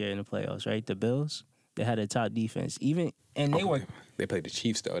last year in the playoffs, right? The Bills, they had a top defense. And they were They played the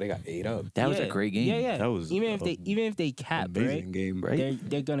Chiefs though. They got 8 up. That was a yeah, great game. Yeah, yeah. That was even a if they cap, Amazing right? game, right?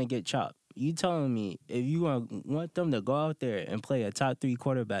 They're gonna get chopped. You telling me if you want them to go out there and play a top 3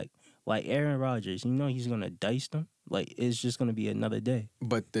 quarterback like Aaron Rodgers, you know he's gonna dice them. Like it's just gonna be another day.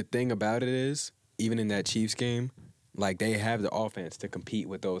 But the thing about it is, even in that Chiefs game, like they have the offense to compete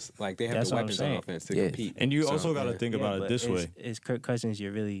with those. Like they have That's the what I'm weapons on saying. offense to Yeah. compete. And you So, also got to yeah. think about it but this way. Is Kirk Cousins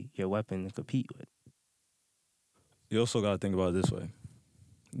your weapon to compete with? You also got to think about it this way.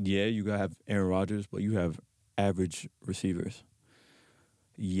 Yeah, you got to have Aaron Rodgers, but you have average receivers.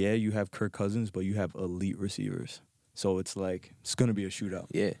 Yeah, you have Kirk Cousins, but you have elite receivers. So it's like, it's going to be a shootout.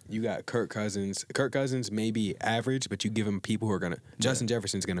 Yeah. You got Kirk Cousins. Kirk Cousins may be average, but you give him people who are gonna. Justin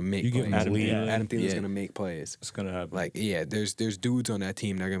Jefferson's gonna make. You give him plays. Adam Thielen. Adam Thielen's Yeah. gonna make plays. It's going to happen. Like there's dudes on that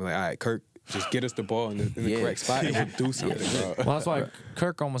team that are gonna be like, all right, Kirk, just get us the ball in the Yeah. correct spot and we'll do something, bro. Well, that's why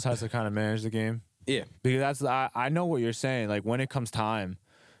Kirk almost has to kind of manage the game. Yeah. Because I know what you're saying. Like when it comes time,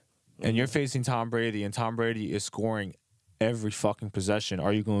 and you're facing Tom Brady, and Tom Brady is scoring every fucking possession,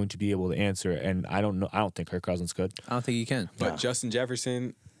 are you going to be able to answer it? And I don't know. I don't think Kirk Cousins could. I don't think he can. But Justin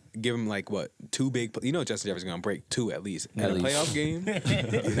Jefferson, give him like what 2 big. You know Justin Jefferson's gonna break 2 at least in At a least. playoff game.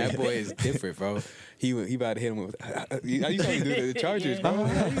 That boy is different, bro. He about to hit him with. You saw him do the Chargers, bro.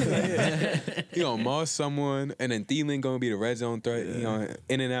 He gonna moss someone, and then Thielen gonna be the red zone threat. You know,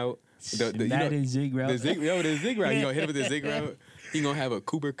 in and out. Madden zig route. The zig route. He gonna hit him with the zig route. He gonna have a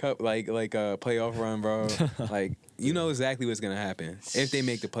Cooper Cup like a playoff run, bro. Like you know exactly what's gonna happen if they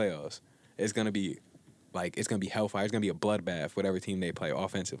make the playoffs. It's gonna be hellfire. It's gonna be a bloodbath. Whatever team they play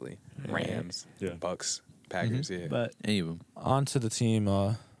offensively, Rams, Yeah. Bucks, Packers. Yeah, But Any of them. On to the team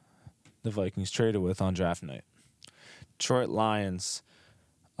the Vikings traded with on draft night. Detroit Lions.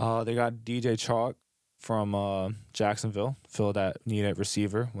 They got DJ Chalk from Jacksonville, filled that need at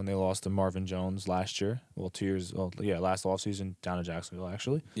receiver when they lost to Marvin Jones last year. Well, 2 years. Well, yeah, last offseason down to Jacksonville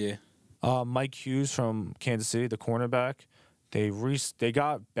actually. yeah. Mike Hughes from Kansas City, the cornerback. They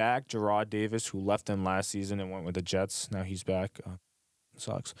got back Gerard Davis, who left them last season and went with the Jets. Now he's back.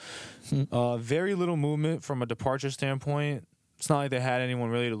 Sucks. Very little movement from a departure standpoint. It's not like they had anyone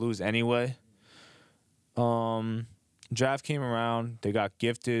really to lose anyway. draft came around. They got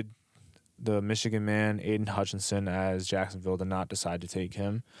gifted the Michigan man, Aiden Hutchinson, as Jacksonville did not decide to take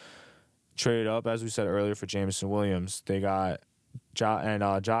him. Traded up, as we said earlier, for Jameson Williams. They got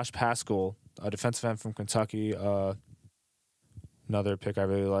Josh Paschal, a defensive end from Kentucky, another pick I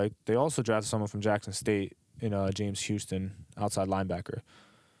really like. They also drafted someone from Jackson State in James Houston, outside linebacker.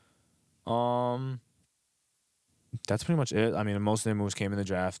 That's pretty much it. I mean, most of their moves came in the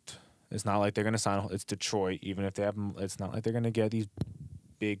draft. It's not like they're going to sign. It's Detroit. Even if they have, it's not like they're going to get these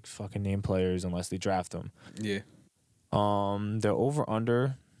big fucking name players unless they draft them. Yeah. Their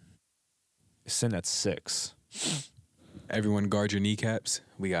over-under is sitting at 6. Everyone guard your kneecaps.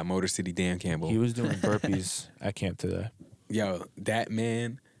 We got Motor City Dan Campbell. He was doing burpees at camp today. Yo, that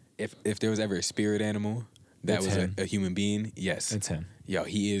man, if there was ever a spirit animal that It's was him. a human being, yes. It's him. Yo,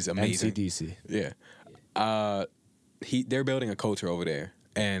 he is amazing. NCDC. Yeah. They're building a culture over there.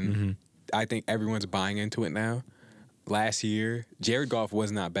 And I think everyone's buying into it now. Last year, Jared Goff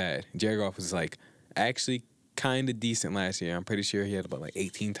was not bad. Jared Goff was like actually kind of decent last year. I'm pretty sure he had about like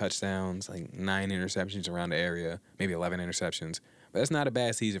 18 touchdowns, like 9 interceptions around the area, maybe 11 interceptions. But that's not a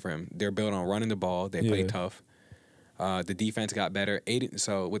bad season for him. They're built on running the ball. They play tough. The defense got better.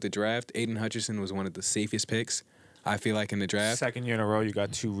 So with the draft, Aiden Hutchinson was one of the safest picks, I feel like, in the draft. Second year in a row, you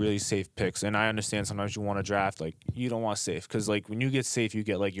got 2 really safe picks. And I understand sometimes you want to draft, like, you don't want safe. Because, like, when you get safe, you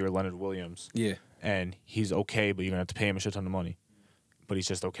get, like, your Leonard Williams. Yeah. And he's okay, but you're going to have to pay him a shit ton of money. But he's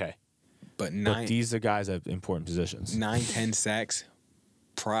just okay. But these are guys at important positions. 9-10 sacks,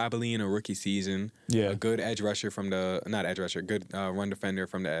 probably in a rookie season. Yeah. A good edge rusher from the, not edge rusher, good run defender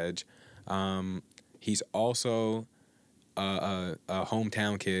from the edge. He's also a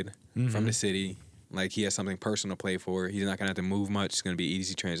hometown kid from the city. Like, he has something personal to play for. He's not going to have to move much. It's going to be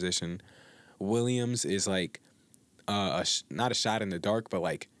easy transition. Williams is like not a shot in the dark, but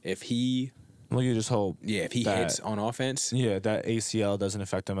like if he Well, you just hope. Yeah, if he hits on offense. Yeah, that ACL doesn't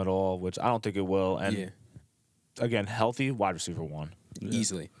affect him at all, which I don't think it will. And again, healthy wide receiver 1.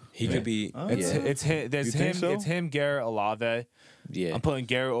 Easily. He could be. It's him. There's him. so? It's him. Garrett Olave. Yeah. I'm putting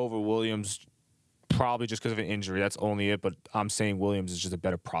Garrett over Williams, probably just because of an injury. That's only it. But I'm saying Williams is just a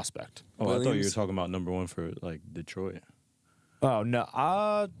better prospect. Oh, I thought you were Williams- talking about number 1 for like Detroit. Oh no,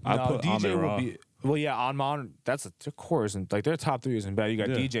 I put DJ will Amon-Ra. be. Well, yeah, Amon. That's of course, and like their top 3 isn't bad. You got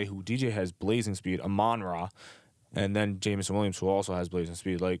Yeah. DJ has blazing speed, Amon-Ra, and then Jameson Williams, who also has blazing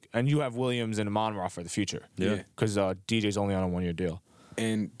speed. Like, and you have Williams and Amon-Ra for the future. Yeah. because DJ's only on a 1-year deal.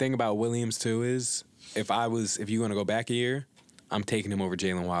 And thing about Williams too is if you're going to go back a year, I'm taking him over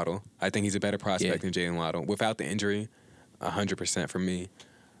Jalen Waddle. I think he's a better prospect than Jalen Waddle without the injury. 100% for me.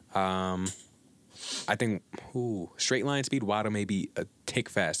 I think straight line speed, Waddle may be a tick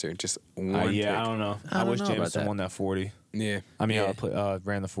faster, just one tick. I don't know. I don't wish know about Jameson that. won that 40. Yeah. I mean, yeah.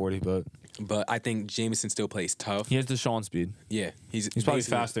 ran the 40, but But I think Jameson still plays tough. he has Deshaun speed. Yeah. He's He's probably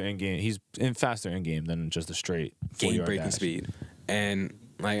basically faster in game. He's faster in game than just a straight 40-yard game-breaking dash. speed. And,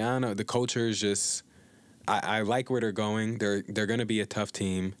 like, I don't know, the culture is just I like where they're going. They're going to be a tough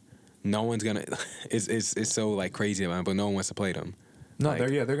team. No one's going to it's so, like, crazy about it, but no one wants to play them. No, Like,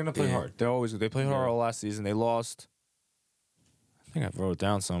 they're gonna play yeah. hard. They played hard all last season. They lost. I think I wrote it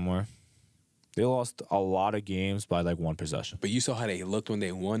down somewhere. They lost a lot of games by like 1 possession. But you saw how they looked when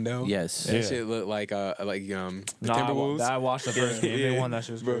they won, though. Yes. That Yeah. shit looked like the No, Timberwolves. I watched the first game. They Yeah. won. That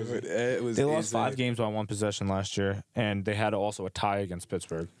shit was Bro, crazy. it was They lost insane. 5 games by 1 possession last year, and they had also a tie against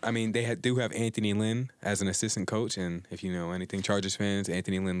Pittsburgh. I mean, they do have Anthony Lynn as an assistant coach, and if you know anything, Chargers fans,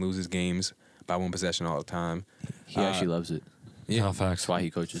 Anthony Lynn loses games by 1 possession all the time. He actually loves it. Yeah, No, facts. That's why he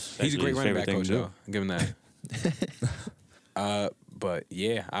coaches. he's a great his running back favorite coach, thing to though. I'll give him that. But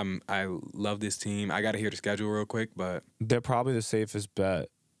yeah, I love this team. I got to hear the schedule real quick, but They're probably the safest bet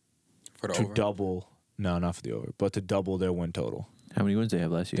for the to over, double. No, not for the over, but to double their win total. How many wins they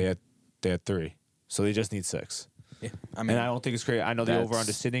have last year? They had 3, so they just need 6. yeah, I mean, And I don't think it's crazy. I know the That's-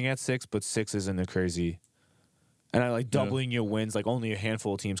 over-under sitting at 6, but 6 isn't a crazy. And I like doubling your wins. Like, only a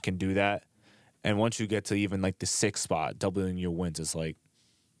handful of teams can do that. And once you get to even like the 6th spot, doubling your wins is like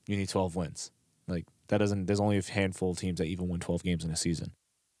you need 12 wins. Like, that doesn't. There's only a handful of teams that even win 12 games in a season.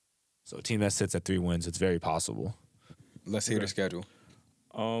 So a team that sits at 3 wins, it's very possible. let's hear the schedule.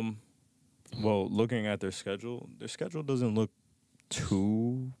 Well, looking at their schedule doesn't look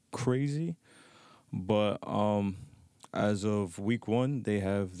too crazy, but as of week 1, they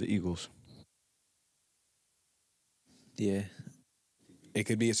have the Eagles. Yeah. It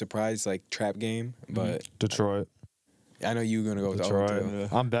could be a surprise, like, trap game, but Detroit. I know you're going to go with the over, too.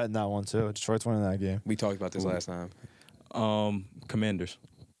 I'm betting that one too. Detroit's winning that game. We talked about this last time. Commanders.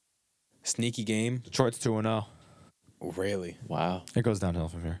 Sneaky game. Detroit's 2-0. Really? Wow. It goes downhill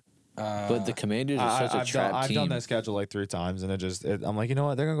from here. But the Commanders are such a I've trap done, team. I've done that schedule like 3 times, and I'm like, you know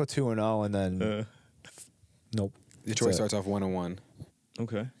what? They're gonna go 2-0, and then nope. Detroit That's it. starts off 1-1.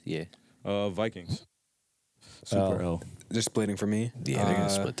 Okay. Yeah. Vikings. Super L. They're splitting for me. Yeah, they're gonna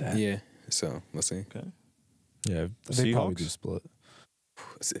split that. Yeah, so we'll see. Okay. Yeah, they probably Seahawks? do split.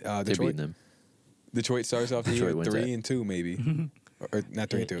 They're beating Detroit. them. Detroit starts off the year Detroit wins 3-2 maybe, or not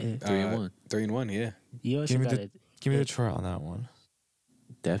 3-2. 3-1. 3-1. Yeah, You also Give me got Give me Detroit on that one.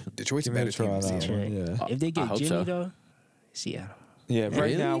 Definitely. Detroit's a Give me better team. Detroit on than that Seattle. one. Yeah. if they I get hope Jimmy so. though, Seattle. Yeah, right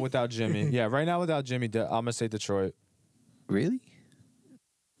Really? now without Jimmy. Yeah, right now without Jimmy, I'm gonna say Detroit. Really?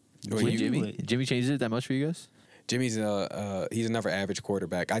 Well, With you- Jimmy? Jimmy changes it that much for you guys? Jimmy's he's another average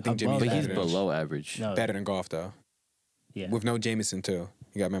quarterback. I think Jimmy's Above But he's better, below average. No, better than Goff though. yeah, With no Jameson too.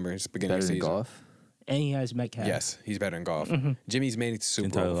 You got to remember it's the beginning Better of the than season. golf? and he has Metcalf. Yes, he's better than Goff. Jimmy's made it to Super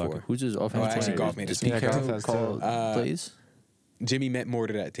Tyler Bowl Lockett. before. Who's his offensive Oh, actually, coordinator? Goff made it. Does Pete Yeah, Goff Carroll has call too. plays? Jimmy meant more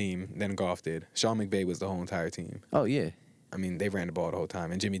to that team than Goff did. Sean McVay was the whole entire team. Oh, yeah. I mean, they ran the ball the whole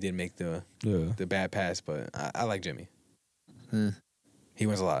time, and Jimmy did make the bad pass, but I like Jimmy. Eh. He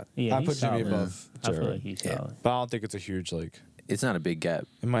wins a lot. Yeah, I he's put Jimmy solid. above I feel Jared. like he's Yeah. solid. But I don't think it's a huge It's not a big gap.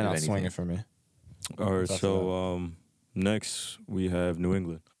 It might if not swing anything. it for me. All right. Tough So next we have New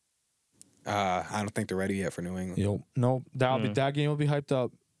England. I don't think they're ready yet for New England. Nope. That game will be hyped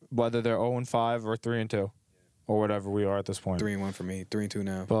up, whether they're 0-5 or 3-2, or whatever we are at this point. 3-1 for me. 3-2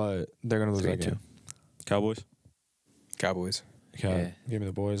 now. But they're gonna lose that 3-2. game. Cowboys. Cowboys. Okay, Yeah. give me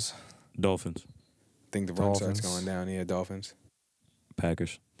the boys. Dolphins. Think the run starts Dolphins. going down. Yeah, Dolphins.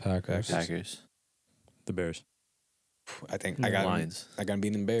 Packers. Packers. Packers. The Bears. I think No. I got Lions. I got to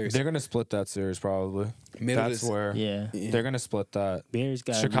beat them Bears. They're gonna split that series probably. Middle That's is- where Yeah, they're gonna split that. Bears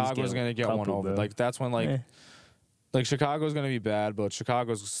got Chicago's gonna get one over. Bro. Like that's when Eh. like Chicago's gonna be bad, but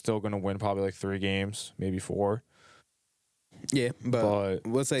Chicago's still gonna win probably like 3 games, maybe 4. Yeah, but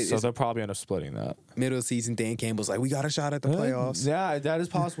we'll say So it's they'll probably end up splitting that. middle of the season. Dan Campbell's like, we got a shot at the playoffs. Yeah, that is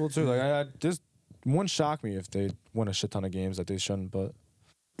possible too. Like I just wouldn't shock me if they win a shit ton of games that they shouldn't. But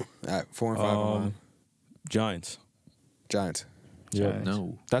All right, 4-5 on Giants. Giants. yeah, Giants.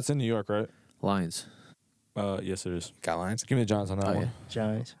 No. that's in New York, right? Lions. Yes, it is. Got Lions. Give me the Giants on that Oh, one. yeah.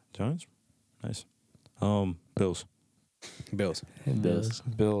 Giants. Giants. Nice. Bills. Bills. Bills.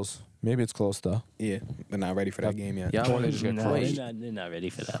 Bills. Maybe it's close though. Yeah, they're not ready for that game yet. Yeah. Or they just get Nah, crushed. they're not ready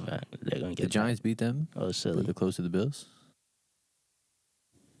for that, man. They're gonna The get Giants beat them. Oh, But silly. they're close to the Bills.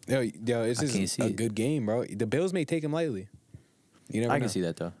 Yo, it's I can't just see a it. good game, bro. The Bills may take him lightly. You never I know. can see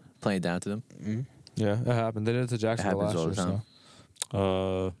that, though. Playing down to them. Mhm. Yeah, it happened. They did it to Jacksonville happens last all year.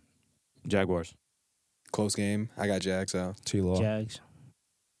 the time. Jaguars. Close game. I got Jags out. So T-Law. Jags.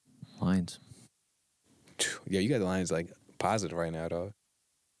 Lions. Yeah, you got the Lions like positive right now, dog.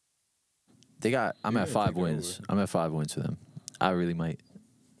 I'm You're at gonna 5 take it wins. over. I'm at 5 wins for them. I really might.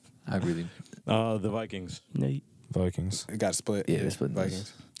 The Vikings. No, Vikings. It got split. Yeah, they're splitting this.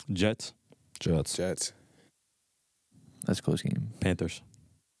 Vikings. Jets. Jets. Jets. That's a close game. Panthers.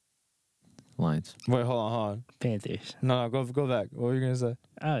 Lions. Wait, hold on. Panthers. No, go back. What were you gonna say?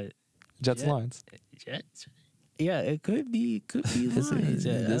 Jets Jet- Lions. Jets. Yeah, it could be. That's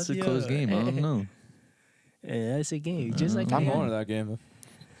Lions. a close game. I don't know. Yeah, that's a game. Just like I'm that. going to that game.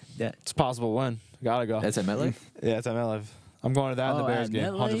 That. It's a possible win. Gotta go. That's at MetLife? Yeah, it's at MetLife. I'm going to that in the Oh, Bears at game.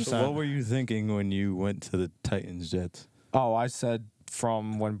 MetLife? 100%. So what were you thinking when you went to the Titans Jets? Oh, I said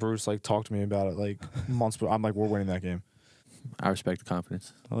from when Bruce talked to me about it months ago. I'm like, we're winning that game. I respect the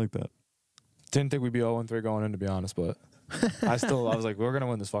confidence. I like that. Didn't think we'd be 0-3 going in, to be honest, but I was like, we're gonna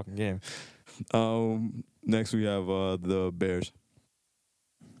win this fucking game. Next we have the Bears.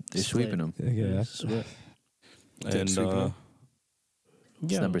 They're sweeping them. Yeah. Sweep. And sweeping them?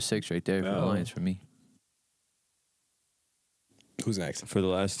 It's number 6 right there for the Oh. Lions for me. Who's next? for the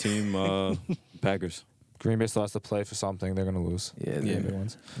last team, Packers. Green Bay still has to play for something. They're gonna lose. Yeah, Yeah. the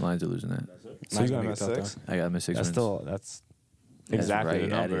Wins. Lions are losing that. So you gonna got make him it at tough, 6. I got them at 6 That's wins. that's That's exactly right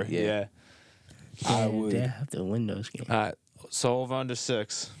the at number. it, yeah. I Yeah, would. They have to win those games. All right. So over under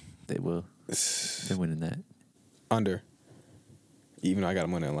 6. They will. They're winning that. Under. Even though I got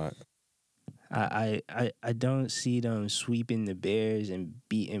them winning a lot. I don't see them sweeping the Bears and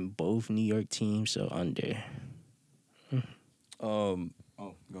beating both New York teams. So under. Go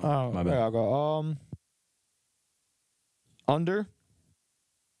Oh, My bad. yeah, I'll go. Under.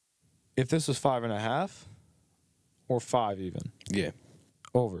 If this was 5.5, or 5 even. Yeah.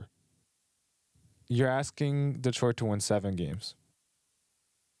 Over. You're asking Detroit to win 7 games.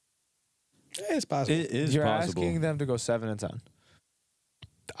 Yeah, it's possible. It is You're possible. asking them to go 7-10.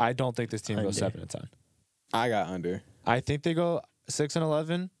 I don't think this team goes Under. 7-10. I got under. I think they go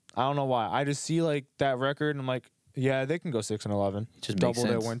 6-11. I don't know why. I just see that record and I'm like, Yeah, they can go 6-11. Just double makes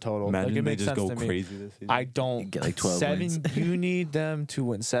their sense. win total. Imagine like, it they makes just sense go to me. crazy this season. I don't Get like 12 wins. You need them to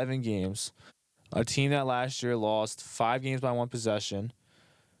win 7 games. A team that last year lost 5 games by 1 possession.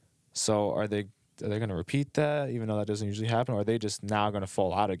 So are they going to repeat that, even though that doesn't usually happen, or are they just now going to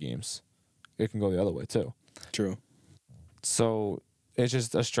fall out of games? It can go the other way too. True. So it's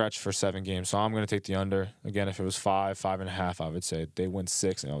just a stretch for 7 games. So I'm going to take the under. Again, if it was 5, 5.5, I would say they win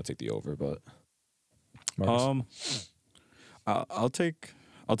 6, and I would take the over. But Marcus? I'll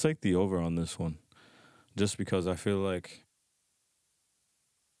take the over on this one, just because I feel like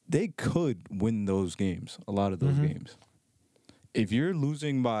they could win those games. A lot of those games. If you're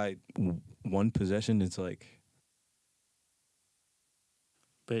losing by 1 possession, it's like,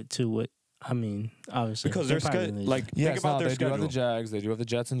 But to what? I mean, obviously because they're they're probably losing. like, think about their they do have schedule. the Jags. They do have the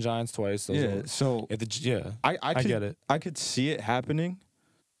Jets and Giants twice. Those Yeah, are- so yeah, I could, get it. I could see it happening.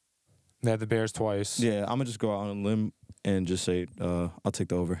 They have the Bears twice. Yeah, I'm gonna just go out on a limb and just say I'll take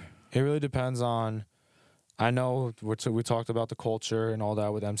the over. It really depends on. I know we talked about the culture and all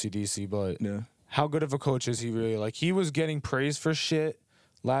that with MCDC, but Yeah. how good of a coach is he really? Like, he was getting praised for shit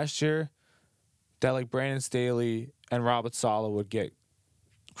last year that like Brandon Staley and Robert Saleh would get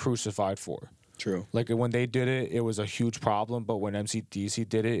crucified for. True. Like, when they did it, it was a huge problem. But when MCDC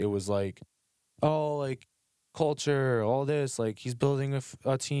did it, it was like, oh, like culture, all this. Like, he's building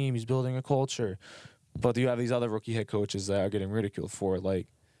a team, he's building a culture. But you have these other rookie head coaches that are getting ridiculed for it. Like,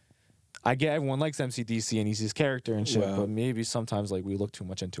 I get everyone likes MCDC and he's his character and shit, Well, but maybe sometimes like we look too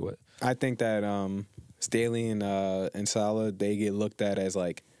much into it. I think that Staley and Salah, they get looked at as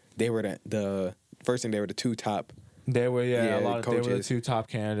like they were the first thing, they were the 2 top. They were Yeah, a lot of they were the coaches. 2 top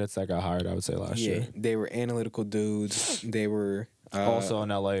candidates that got hired, I would say, last year. They were analytical dudes. They were Also in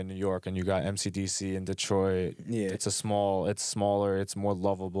LA and New York, and you got MCDC in Detroit. Yeah. It's smaller, it's more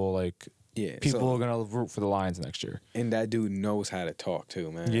lovable. Like, yeah. people So, are gonna root for the Lions next year. and that dude knows how to talk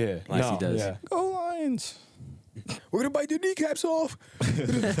too, man. Yeah, Like he does. Yeah. Go Lions! We're gonna bite your kneecaps off.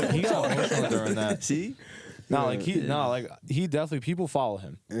 He got emotional during that. See? Like he definitely, people follow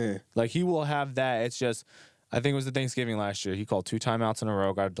him. Yeah. Like, he will have that. It's just, I think it was the Thanksgiving last year. He called 2 timeouts in a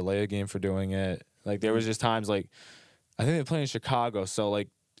row, got to delay a game for doing it. Like, there was just times, like, I think they played in Chicago, so like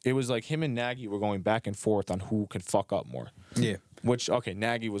it was like him and Nagy were going back and forth on who could fuck up more. Yeah. Which, okay,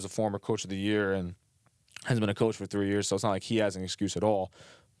 Nagy was a former coach of the year and has been a coach for 3 years, so it's not like he has an excuse at all.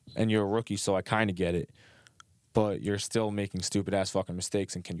 And you're a rookie, so I kind of get it. But you're still making stupid ass fucking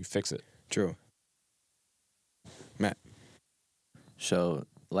mistakes, and can you fix it? True. Matt. So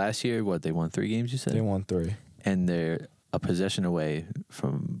last year, they won 3 games, you said? They won 3. And they're a possession away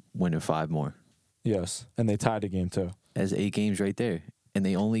from winning 5 more. Yes, and they tied the game too. That's 8 games right there. And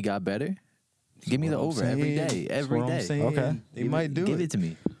they only got better? Give me the What I'm over every saying. day. That's Every what I'm day. saying. Okay. They might do Give it. it to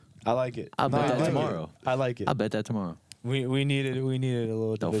me. I like it. I'll bet I that like tomorrow. It. I like it. I'll bet that tomorrow. We needed a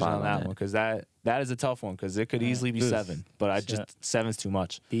little Don't division foul on on that that. one, because that is a tough one, because it could easily be This- 7, but So- 7's too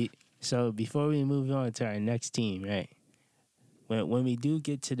much. So before we move on to our next team, right? When we do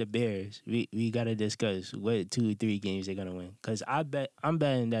get to the Bears, we gotta discuss what 2 or 3 games they're gonna win. Cause I'm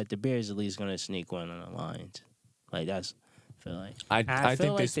betting that the Bears at least gonna sneak one on the Lions. Like, that's, I feel like. I I feel think they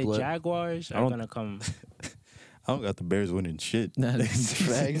like the split. Jaguars I are don't- gonna come. I don't got the Bears winning shit. Nah, that's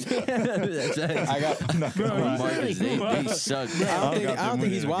facts. That's facts. I got. I'm not Bro, gonna lie. Marcus, they suck. I don't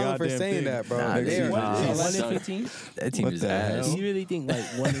think he's wild for saying that, bro. Nah, They they are- suck. they Nah, are- 1 suck. and 15? That team What is the ass. hell? You really think like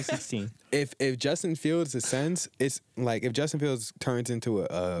 1 and 16? If Justin Fields ascends, it's like if Justin Fields turns into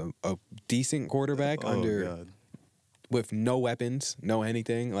a decent quarterback Oh, God. with no weapons, no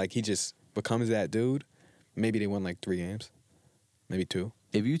anything, like he just becomes that dude, maybe they won like 3 games, maybe 2.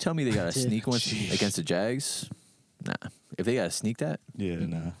 If you tell me they got to sneak one Sheesh. against the Jags, nah. If they got to sneak that, Yeah,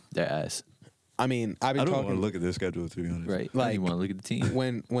 nah. they're ass. I mean, I've I been don't want to talking look at their schedule, to be honest. Right. I Like, don't even want to look at the team.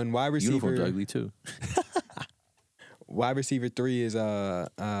 when wide Uniforms receiver ugly too. wide receiver 3 is old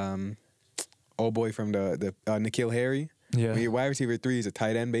boy from the N'Keal Harry. Yeah. When your wide receiver 3 is a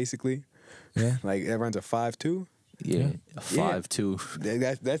tight end, basically. Yeah. Like that runs a 5'2". Yeah.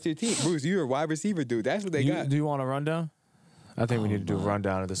 5'2". That's your team, Bruce. You're a wide receiver dude. That's what they got. Do you want a rundown? I think we need to do a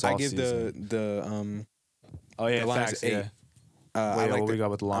rundown of this I offseason. give the Oh yeah, the Lions facts. 8. Yeah. I like what we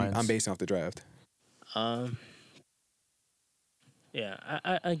got with the Lions? I'm basing off the draft. Yeah,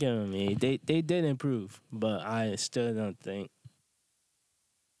 I give them a. They did improve, but I still don't think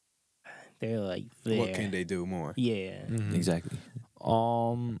they're like there. What can they do more? Yeah. Mhm. Exactly.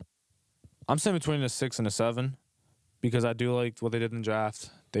 I'm saying between a 6 and a 7, because I do like what they did in the draft.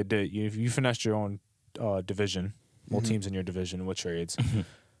 They did. You finessed your own division, Mhm. teams in your division with trades.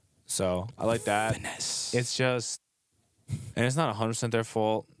 So I like that. It's just, and it's not 100% their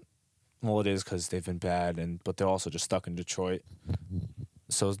fault. Well, it is because they've been bad, but they're also just stuck in Detroit.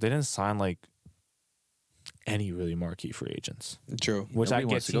 So they didn't sign like any really marquee free agents. True. Which Nobody I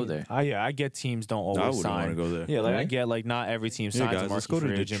get wants to go there. I get teams don't I always wouldn't sign. want to go there. Yeah, like I Really? get like not every team Yeah, signs guys, a let's marquee go to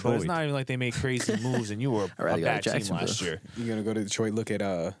free agent, but it's Detroit. not even like they make crazy moves and you were I'd rather a go bad to team Jacksonville. last year. You're gonna go to Detroit, look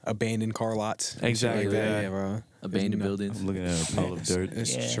at abandoned car lots. and shit Exactly, Like that. yeah. Yeah, bro. Abandoned It's buildings. I'm looking at a pile of dirt.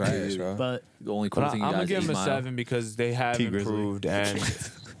 It's Yeah. trash, bro. But The only cool But thing I'm you gonna guys give them a 8 Mile. 7 because they have T Grizzly. improved and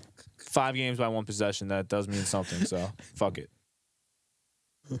 5 games by 1 possession, that does mean something. So fuck it.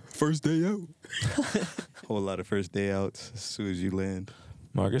 First day out. Whole lot of first day outs as soon as you land.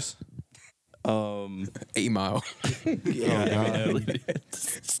 Marcus? 8 Mile.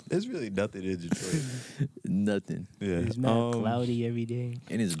 There's really nothing in Detroit. Nothing. Yeah. it's mad cloudy every day.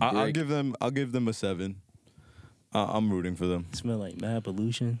 And it's I'll brick. give them a 7. I'm rooting for them. Smell like mad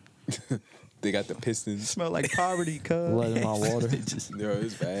pollution. They got the Pistons. Smell like poverty, cuz. Blood in my water. Yo,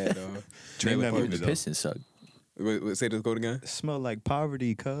 it's bad, dog. Name Trailer that park. movie, The though. Pistons suck. Say the code again. Smell like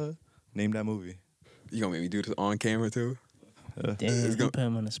poverty, cuz. Name that movie. You gonna make me do this on camera too? Damn, you go- put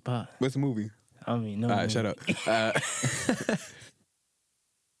him on the spot. What's the movie? I mean, no. All right, shut up.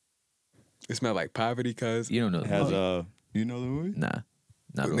 It smelled like poverty, cuz. You don't know. It The has movie. you know the movie? Nah.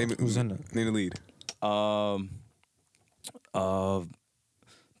 Not at all. Name, Who's in it? Name the lead.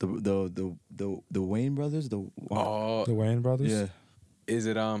 The Wayne brothers. Oh, The Wayne brothers? yeah. is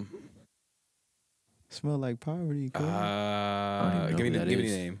it Smell like poverty, cuz. even know give me who the that give me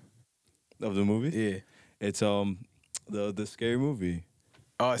the is. name. Of the movie? Yeah. It's the scary movie.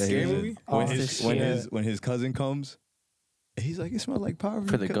 Oh, that scary he's in. movie. When Oh, his shit. when his cousin comes, he's like, it smells like poverty.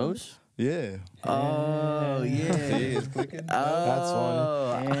 For the cuz." ghost? Yeah. Oh, yeah. See, it's clicking.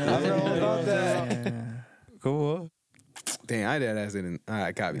 Oh, Damn. forgot about that. Cool. Dang, I did that in. All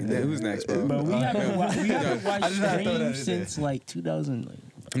right, copy. Then who's next, bro? But we haven't watched I just had to throw that in Scream there. since like 2000. Like,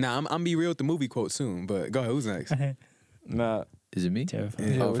 Nah, I'm be real with the movie quote soon. But go ahead, who's next? Nah. Is it me?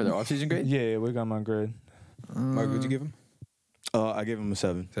 terrifying. Yeah, Oh, for the off-season grade? Yeah, we got my grade. Mark, would you give him I gave him a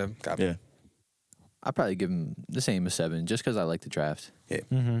 7. 7? Copy. Yeah. I'd probably give him the same as 7, just because I like the draft.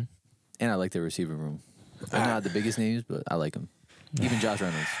 Mm-hmm. And I like the receiver room. They're not the biggest names, but I like them. Even Josh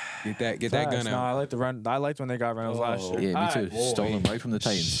Reynolds. Get that gun No, out. I liked when they got Reynolds last year. Yeah, me All too. right, boy. Stole him right from the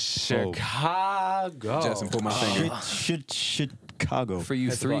Titans. Chicago. Justin, pull my finger. Chicago. For you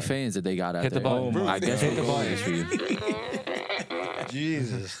Hit the 3 button. fans that they got out Hit the there. button. I guess Hit we'll the go button. this for you.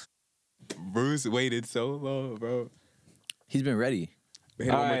 Jesus. Bruce waited so long, bro. He's been ready. Hit it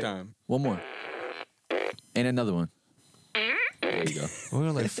one more Alright. time. One more. And another one. There you go. We're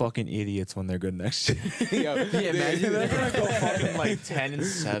gonna like fucking idiots when they're good next year. Yo, imagine They're gonna go fucking like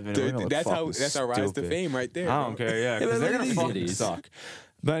 10-7. We're gonna look that's fucking our rise to stupid. fame right there. I don't bro. care, yeah, because but they're look gonna at these fucking idiots. suck.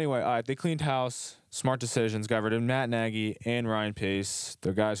 But anyway, all right, they cleaned house, smart decisions, got rid of Matt Nagy and Ryan Pace,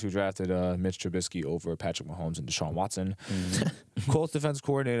 the guys who drafted Mitch Trubisky over Patrick Mahomes and Deshaun Watson. Colts defense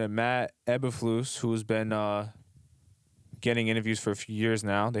coordinator Matt Eberflus, who's been getting interviews for a few years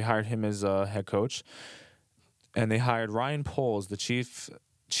now. They hired him as head coach, and they hired Ryan Poles, the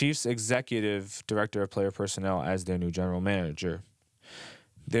Chiefs executive director of player personnel, as their new general manager.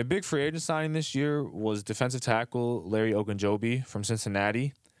 Their big free agent signing this year was defensive tackle Larry Ogunjobi from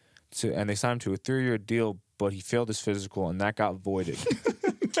Cincinnati, and they signed him to a 3-year deal, but he failed his physical, and that got voided.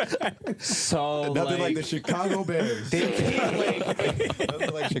 So Nothing like the Chicago Bears. they can't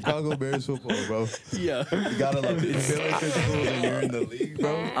Nothing like Chicago Bears football, bro. Yeah. You gotta love it. You're failing physicals and you're in the league,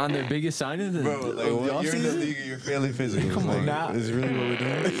 bro. On their biggest signing Bro, like when you're in the league and you're failing physicals. Come on, like, now- Is really what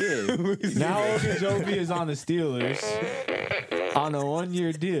we're doing? Yeah. Now Ogunjobi is on the Steelers on a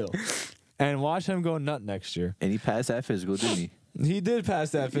 1-year deal, and watch him go nut next year. And he passed that physical, didn't he? He did pass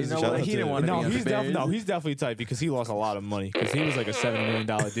that You know physical. what? He didn't want to be on the Bears. He's definitely tight because he lost a lot of money because he was like a $70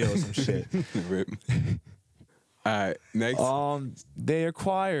 million deal or some shit. Rip. All right, next. They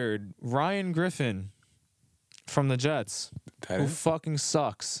acquired Ryan Griffin from the Jets, Tight who end? fucking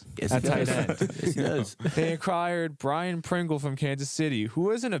sucks Yes, at he tight does. end. Yes, he does. They acquired Brian Pringle from Kansas City,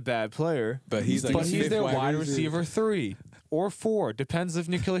 who isn't a bad player, But he's like but a he's fifth their wide receiver 3 or 4, depends if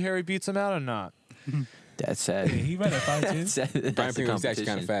N'Keal Harry beats him out or not. That's sad. He ran at 5'2". That's sad. That's Brian the Pringle is actually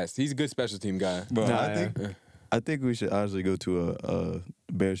kind competition. of fast. He's a good special team guy. Bro, Nah, I think we should honestly go to a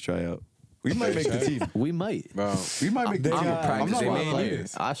Bears tryout. We might make the team. We might. Bro, We might make the I'm team. a I'm practice not they squad made lying. player.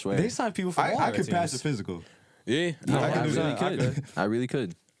 years. I swear. They signed people from all I other could pass the teams. physical. yeah. No, I I can do really that. I could. I really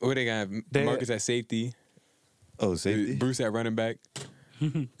could. What they got? They- Marcus at safety. Oh, safety. Bruce at running back.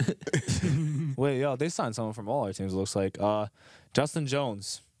 Wait, yo, they signed someone from all our teams, it looks like. Justin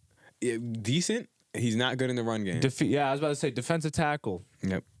Jones. Yeah, decent. He's not good in the run game. Yeah, I was about to say defensive tackle.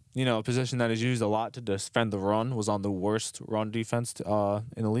 Yep. a position that is used a lot to defend the run, was on the worst run defense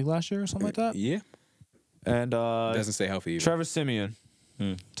in the league last year or something like that. Yeah. And Doesn't stay healthy either. Trevor Siemian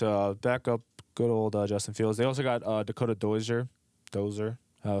to back up good old Justin Fields. They also got Dakota Dozier,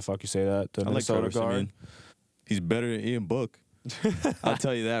 how the fuck you say that? The I like Minnesota Trevor guard. Siemian. He's better than Ian Book. I'll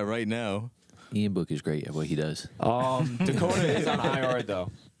tell you that right now. Ian Book is great at what he does. Dakota is on IR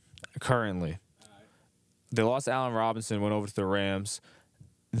though, currently. They lost Allen Robinson, went over to the Rams.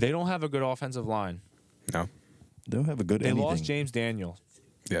 They don't have a good offensive line. No. They don't have a good They anything. lost James Daniels.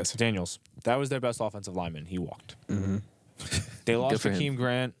 Yes. That was their best offensive lineman. He walked. Mm-hmm. They lost for him. Hakeem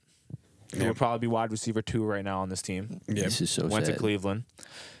Grant, who Yep. would probably be wide receiver 2 right now on this team. Yeah. This is so Went sad. to Cleveland.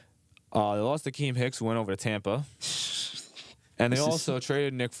 They lost Akeem Hicks, who went over to Tampa. And they also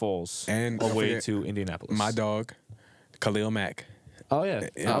traded Nick Foles And don't away forget to Indianapolis. My dog, Khalil Mack. Oh, yeah.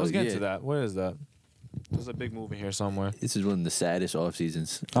 I was getting yeah. to that. Where is that? There's a big move in here somewhere. This is one of the saddest off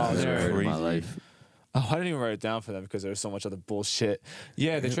seasons Oh, I've ever they're heard in my crazy. life. Oh, I didn't even write it down for them because there's so much other bullshit.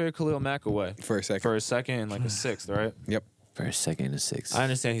 Yeah, they traded Khalil Mack away For a second. for a second and like a sixth, right? Yep. For a second and a sixth. I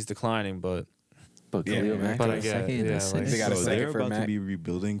understand he's declining, but But Yeah, Khalil Mack but for I a get it. second and Yeah, a like- sixth. They got a So second they're for about Mack. to be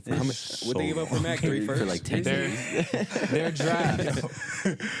rebuilding. For How much? What they give up for Mack? 3 first? For like 10 years. their draft.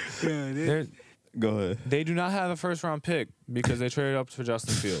 Go ahead. They do not have a first round pick because they traded up for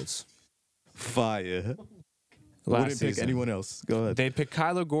Justin Fields. Fire. Last Wouldn't pick season. anyone else. Go ahead. They picked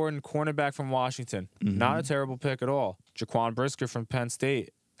Kyler Gordon, cornerback from Washington. Not a terrible pick at all. Jaquan Brisker from Penn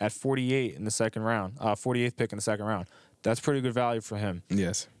State at 48 in the second round. 48th pick in the second round. That's pretty good value for him.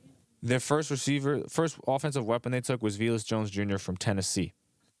 Yes. Their first offensive weapon they took was Velus Jones Jr. from Tennessee.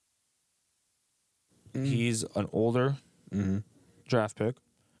 He's an older draft pick.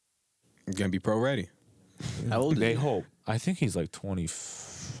 Gonna be pro ready. How old is They he? hope. I think he's like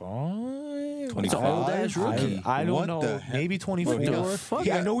 25. He's an old ass rookie. I don't What know. the heck? Maybe 24. What the fuck?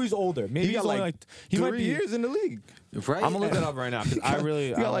 Yeah, I know he's older. Maybe He he's got only like he might 3 be. years in the league. Right? I'm gonna look that up right now because I really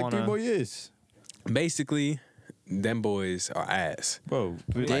He I got like wanna, 3 more years. Basically, them boys are ass. Bro,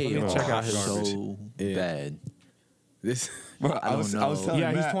 They Let me are check out his so Yeah. bad. This. bro I don't know. telling Yeah,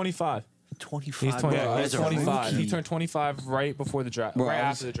 he's Matt, 25. 25. He's 20, bro, he's as a 25. He rookie. turned 25 right before the draft. Bro, right I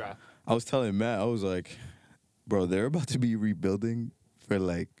was- after the draft. I was telling Matt, I was like, bro, they're about to be rebuilding for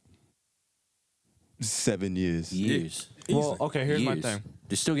like 7 years. Years. Well, okay, here's my Years. thing.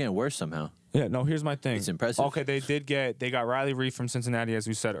 They're still getting worse somehow. Yeah, no, here's my thing. It's impressive. Okay, they got Riley Reid from Cincinnati, as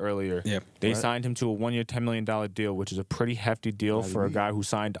we said earlier. Yep. They Right. signed him to a 1-year, $10 million deal, which is a pretty hefty deal Riley for a Reid. guy who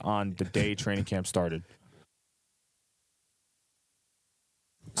signed on the day training camp started.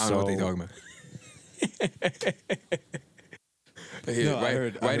 I don't know what they talking about. Yeah, No, I right,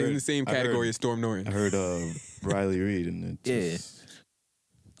 heard- I right in heard- the same I heard- category as Storm Norton. I heard Riley Reid and Yeah.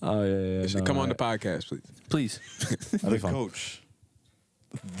 Oh, yeah, They should come on the podcast, please. Please. the coach.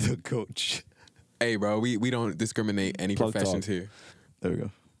 The coach. Hey, bro, we don't discriminate any Plug professions talk. here. There we go.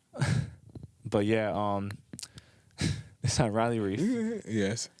 But yeah, it's not Riley Reid.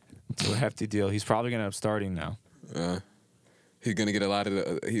 Yes. It's a hefty deal. He's probably going to end up starting now. He's gonna get a lot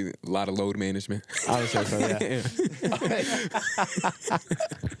of load management. I would say so, yeah.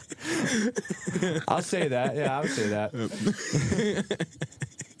 I'll say that. Yeah, I would say that.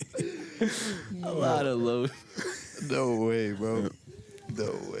 A lot of low. No way, bro.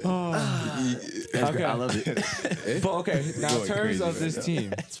 No way. Okay. I love it. But okay, now in Going terms crazy of right this now.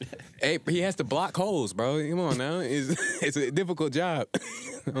 team, Hey, he has to block holes, bro. Come on now, it's a difficult job.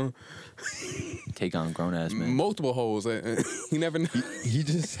 Take on grown ass men. Multiple holes. He never. He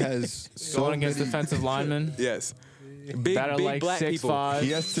just has so going against many. defensive linemen Yes. Big, that are big like black 6'5". people. He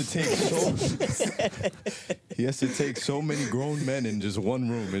has to take he has to take so many grown men in just one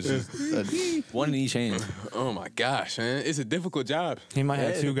room. It's just One in each hand. Oh my gosh, man, it's a difficult job. He might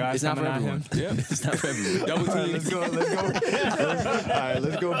have two guys It's not for coming at everyone. him. Yep. It's not for everyone. Double All right, team. let's go. All right,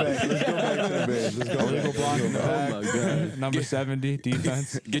 let's go back. Let's go back to the Bears. Let's go. Illegal block in the back. Oh my god. Number 70,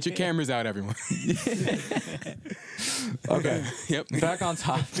 defense. Get your cameras out, everyone. Okay, Yep. back on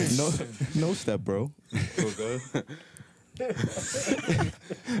top. No step, bro.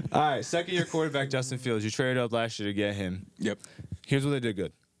 All right, second-year quarterback Justin Fields. You traded up last year to get him. Yep. Here's what they did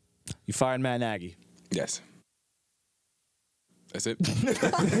good. You fired Matt Nagy. Yes. That's it.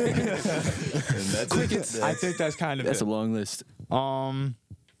 I think that's kind of That's it. a long list.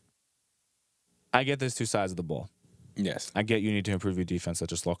 I get there's two sides of the ball. Yes. I get you need to improve your defense. That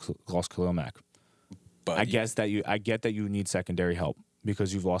just lost Khalil Mack. But I get that you need secondary help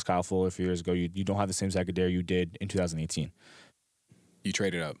because you've lost Kyle Fuller a few years ago. You don't have the same secondary you did in 2018. you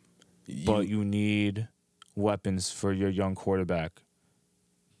traded up. But you need weapons for your young quarterback.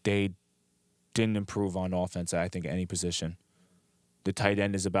 They didn't improve on offense at, I think, any position. The tight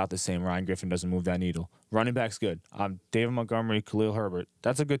end is about the same. Ryan Griffin doesn't move that needle. Running back's good. David Montgomery, Khalil Herbert.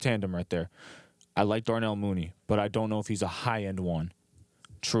 That's a good tandem right there. I like Darnell Mooney, but I don't know if he's a high-end one.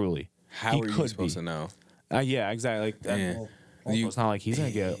 Truly. How are you supposed to know? Yeah, exactly. It's not like he's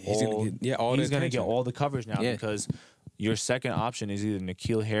going to get all the coverage now because your second option is either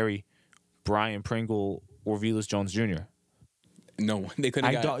N'Keal Harry, Brian Pringle, or Velus Jones Jr. No, they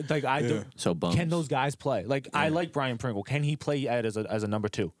couldn't. So bums. Can those guys play? I like Brian Pringle. Can he play as a number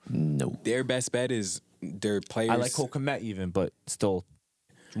 2? No. Their best bet is their players. I like Cole Kmet even, but still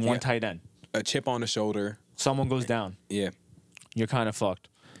one tight end. A chip on the shoulder. Someone goes down. Yeah. You're kind of fucked.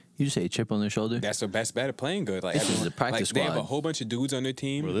 You just say a chip on their shoulder? That's their best bet at playing good. Like This is a practice They have a squad. whole bunch of dudes on their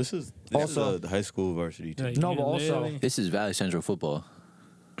team. Bro, this is Also- the high school varsity team. No, but also This is Valley Central football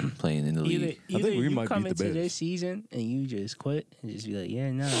playing in the league. Either think we you might come beat the into Bears. this season and you just quit and just be like,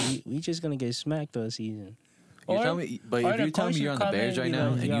 yeah, no, we just gonna get smacked all season. You're telling me, but or if the you're telling me coach you're on will the come Bears in right and be now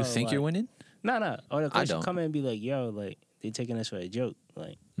like, and you yo, think you're winning, No. Or the coach don't. will come in and be like, yo, like they taking us for a joke.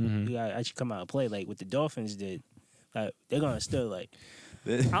 Like you gotta actually come out and play like what the Dolphins did. Like they're gonna still like.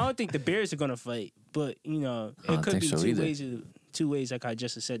 I don't think the Bears are gonna fight, but you know I it don't could think be so two either. ways. Two ways, like I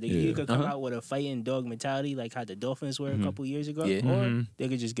just said, you could come Uh-huh. out with a fighting dog mentality, like how the Dolphins were a couple years ago, Yeah. or they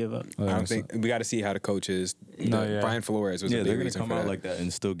could just give up. I don't think we got to see how the coach is. Brian Flores was a Yeah, big they're gonna reason come for out that. like that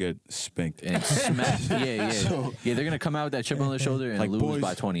and still get spanked. and smash. Yeah. Yeah, they're gonna come out with that chip on their shoulder and Like, lose boys,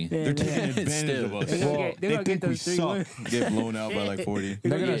 by 20. They're taking Yeah. advantage Still. of us. They're gonna get- they're They gonna think get we those 3 suck. wins. Get blown out by like 40.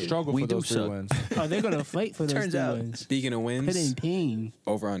 they're gonna Yeah, struggle we for do those 3 suck. wins. Oh, they're gonna fight for those Turns 3 out. wins. Speaking of Put in wins, pain.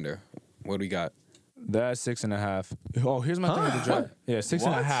 over under. What do we got? That's 6.5. Oh, here's my thing with the draft. Yeah,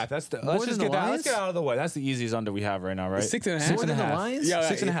 6.5. That's the. Let's just get that. Let's get out of the way. That's the easiest under we have right now, right? 6.5. More than the Lions? Yeah,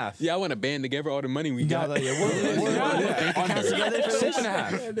 6.5. Yeah, I want to band together all the money we got. We're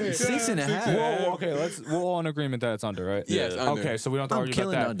 6.5. 6.5. Whoa, okay, we're all in agreement that it's under, right? Yes, under. Okay, so we don't have to I'm argue about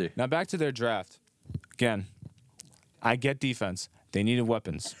killing that. under. Now back to their draft. Again, I get defense. They needed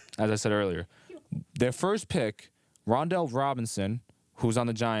weapons, as I said earlier. Their first pick, Rondell Robinson, who's on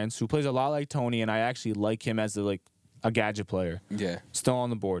the Giants, who plays a lot like Tony, and I actually like him as a gadget player. Yeah. Still on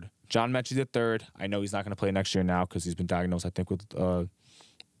the board. John Mechie the third. I know he's not going to play next year now because he's been diagnosed, I think, with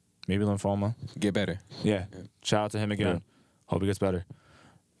maybe lymphoma. Get better. Yeah. Shout out to him again. Hope he gets better.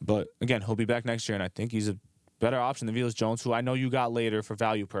 But again, he'll be back next year, and I think he's a better option than Velus Jones, who I know you got later for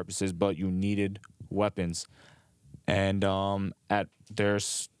value purposes, but you needed weapons. And at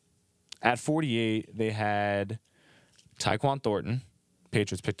 48, they had Tyquan Thornton,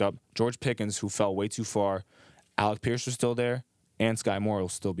 Patriots picked up, George Pickens, who fell way too far. Alec Pierce was still there, and Sky Moore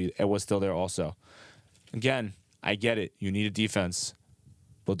was still there also. Again, I get it. You need a defense.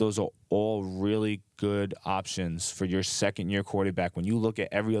 But those are all really good options for your second-year quarterback. When you look at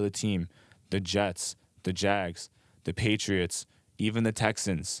every other team, the Jets, the Jags, the Patriots, even the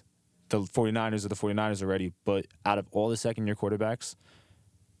Texans, the 49ers are the 49ers already. But out of all the second-year quarterbacks,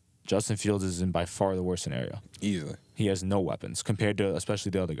 Justin Fields is in by far the worst scenario. Easily. He has no weapons compared to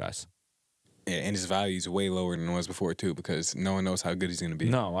especially the other guys. Yeah, and his value is way lower than it was before too, because no one knows how good he's going to be.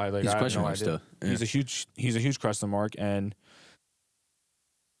 No, He's I have question no mark idea. still. He's a huge question mark, and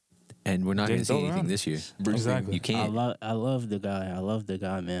And we're not They going to see build anything around this year. Bruce Exactly. You can't. I love the guy. I love the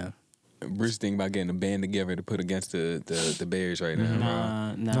guy, man. Bruce thinking about getting a band together to put against the Bears right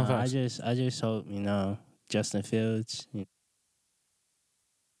now. bro. Nah. I facts. just hope Justin Fields.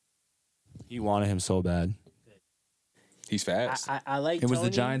 he wanted him so bad. He's fast. I like. It was the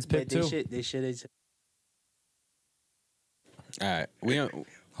Tony, Giants' pick, but too. They should have. All right, we don't.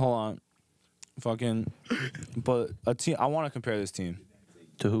 Hold on. Fucking. But a team. I want to compare this team.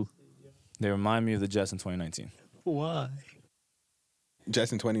 To who? They remind me of the Jets in 2019. Why?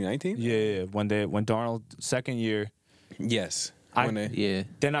 Jets in 2019. Yeah. When Darnold second year, Yes. I- When they- Yeah.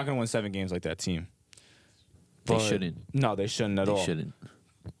 they're not going to win 7 games like that team. They But- shouldn't. No, they shouldn't at They all. shouldn't.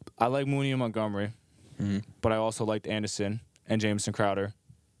 I like Mooney and Montgomery, Mhm. but I also liked Anderson and Jameson Crowder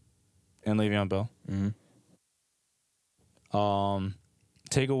and Le'Veon Bell. Mhm.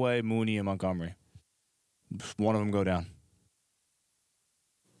 Take away Mooney and Montgomery. One of them go down.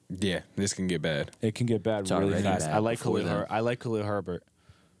 Yeah, this can get bad. It can get bad It's really already fast. bad I like before Khalil. then. I like Khalil Herbert,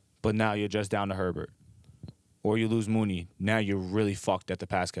 but now you're just down to Herbert, or you lose Mooney. Now you're really fucked at the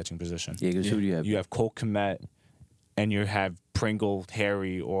pass catching position. Yeah, because who do you have? You have Cole Kmet, and you have Pringle,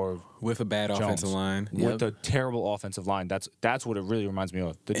 Harry, or With a bad Jones. offensive line. Yep. with a terrible offensive line. That's what it really reminds me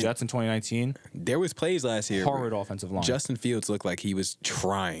of. The Jets in 2019, There was plays last year. horrid offensive line. Justin Fields looked like he was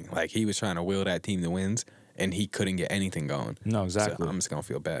trying to will that team to wins, and he couldn't get anything going. No, So exactly. I'm just gonna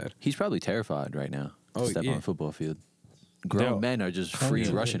feel bad. He's probably terrified right now to Oh, step yeah. on a football field. grown men are just free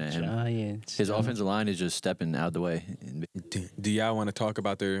rushing at him. Giants. His offensive line is just stepping out the way. Do y'all want to talk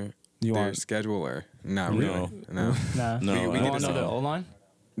about their schedule or not really? No. Nah. No, We You get want to to know see the O-line?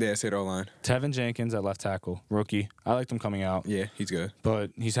 Yeah, say the O-line. Tevin Jenkins at left tackle, rookie. I liked him coming out, Yeah, he's good.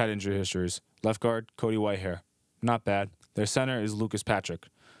 but he's had injury histories. Left guard, Cody Whitehair. Not bad. Their center is Lucas Patrick.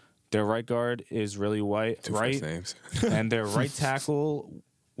 Their right guard is really White, Two right? first names. And their right tackle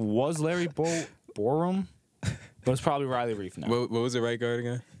was Larry Borum, but it's probably Riley Reef now. What was the right guard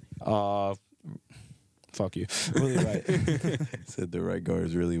again? Fuck you. Really right. Said the right guard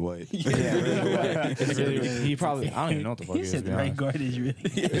is really white. Yeah, really right. It's really, he probably, I don't even know what the fuck He he is. said to the be right honest. guard is really.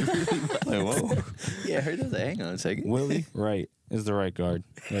 Like, whoa. Yeah, I heard that. Hang on a second. Willie Wright is the right guard.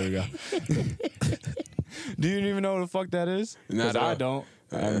 There we go. Do you even know what the fuck that is? Not 'Cause at all.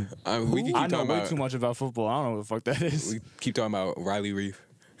 I don't. We can keep I know talking way about. too much about football. I don't know what the fuck that is. We keep talking about Riley Reef.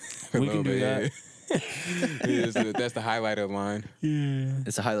 for a We little can do bit, yeah. That's the highlight of the line. Yeah.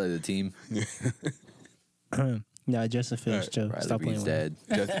 It's a highlight of the team. Nah, Justin Fields, chill. Riley Stop playing Reed's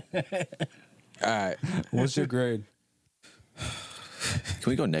with him. dead. All right. What's your grade? Can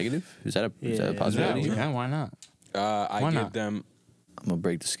we go negative? Is that a Yeah. possibility? Yeah, why not? I Why give not? them I'm gonna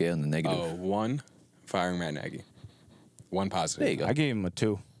break the scale in the negative. one firing Matt Nagy. One positive. There you go. I gave him a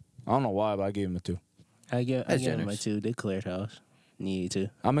 2. I don't know why, but I gave him a 2. I give That's him a generous. 2. They cleared house. Need to.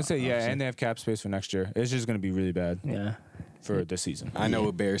 I'm gonna say yeah, and they have cap space for next year. It's just gonna be really bad Yeah. for this season. I know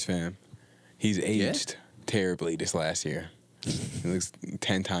a Bears fan. He's aged terribly this last year. He looks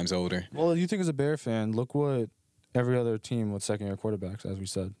 10 times older. Well, you think as a Bear fan, look what every other team with second-year quarterbacks, as we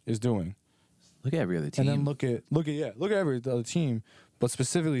said, is doing. Look at every other team. And then look at every other team, but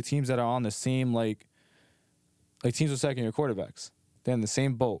specifically teams that are on the same like teams with second-year quarterbacks. They're in the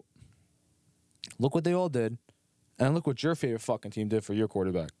same boat. Look what they all did, and then look what your favorite fucking team did for your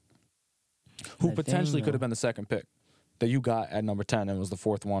quarterback, who That potentially thing, could have been the second pick that you got at number 10 and was the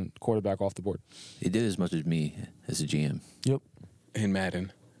fourth one quarterback off the board. He did as much as me as a GM. Yep. In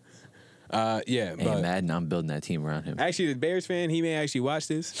Madden. Yeah, And but Madden, I'm building that team around him. actually, the Bears fan, he may actually watch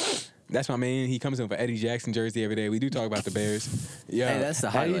this. That's my man. He comes in for Eddie Jackson jersey every day. We do talk about the Bears. Yeah, Hey, that's the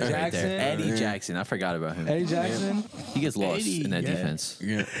highlight right Jackson. there. Eddie Yeah. Jackson. I forgot about him. Eddie Jackson. He gets lost Eddie, in that yeah. defense.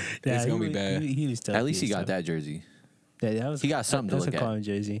 yeah. It's gonna be bad. He was tough. At least he was got tough. that jersey. Yeah, that was, He got something to that's look a at. calm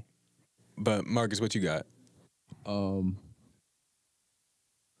jersey. But Marcus, what you got? For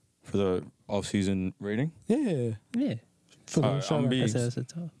the off-season rating, Yeah. Yeah. For All right, I'm being- That's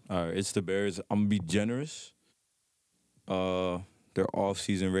tough. all right, it's the Bears. I'm gonna be generous. Their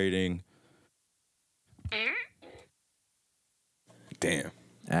off-season rating, Damn.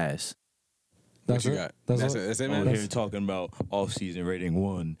 Ass. That's What you it? got? That's That's it, over man. here talking about off-season rating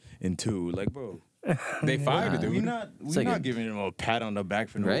 1 and 2. Like, bro, They fired the Nah. we dude. not It's we like not a- giving them a pat on the back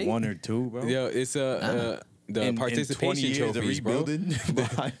for no Right? 1 or 2, bro. Yo, it's the In 20 participation years of trophies, bro. rebuilding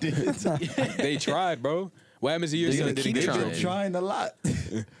behind it. They tried, bro. What happens to your They're son? gonna Did he keep get trying. you? trying a lot.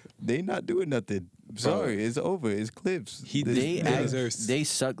 They not doing nothing. Sorry, it's over. It's clips. He- This- They They act- deserve- they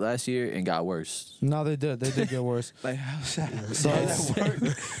sucked last year and got worse. No, they did. They did get worse. like how's that? So- How does that work?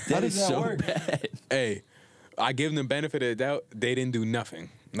 That How is does that so work? bad. Hey, I give them benefit of the doubt. They didn't do nothing.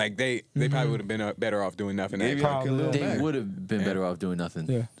 Like they probably would have been better off doing nothing. Maybe actually. I can little They back. would have been better off doing nothing.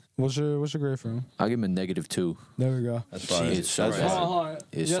 Yeah. What's your grade for him? I'll give him a -2. There we go. That's It's so That's bad. fine. Hold on.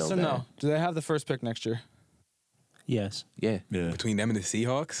 It's Yes so or no? bad. Do they have the first pick next year? Yes. Yeah. Yeah. Between them and the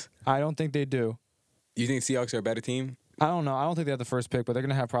Seahawks, I don't think they do. you think Seahawks are a better team? I don't know. I don't think they have the first pick, but they're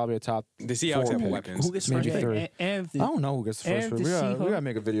gonna have probably a top. The Seahawks Four have pick. weapons. Who gets Maybe first pick? three. And I don't know who gets the first and pick. the We gotta Seahawks-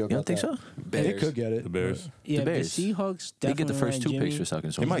 make a video You about don't think that. so? Bears. They could get it. The Bears. yeah, the Bears. Seahawks They get the definitely first 2 ran picks Jimmy. for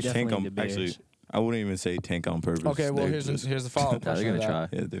sucking so They much. might tank Definitely them. the Bears. Actually, I wouldn't even say tank on purpose. Okay, well They're here's just- the follow up Nah, question. they're to gonna that.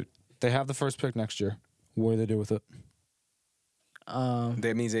 try. yeah, dude. They have the first pick next year. What do they do with it?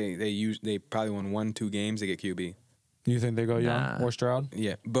 That means they probably won 1-2 games to get QB. You think they go Young Nah. or Stroud?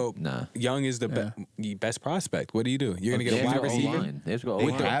 Yeah, but Nah. Young is the best prospect. What do? You're gonna They get a have to wide go receiver O-line. They have to go They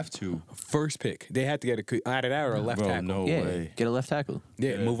O-line. have to. first pick. They had to get either that or a left Bro, tackle. no Yeah, way. get a left tackle.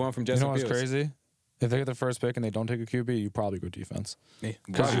 Yeah, Yeah. move on from You Justin know what's Fields. crazy? If they get the first pick and they don't take a QB, you probably go defense Yeah.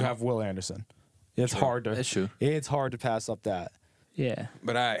 because you have Will Anderson. It's hard to. That's true. It's hard to pass up that Yeah.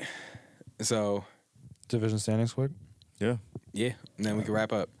 But so division standings quick. Yeah. yeah, and then we can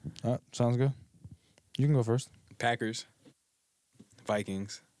wrap up. All right, sounds good. You can go first. Packers,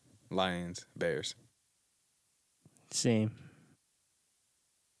 Vikings, Lions, Bears. Same.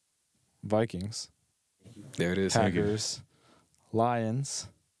 Vikings, There it is. Packers, Lions,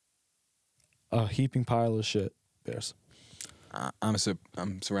 a heaping pile of shit. Bears. I'm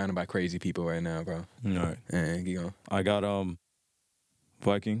surrounded by crazy people right now, bro. All right. And you know, I got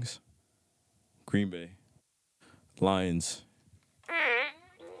Vikings, Green Bay, Lions.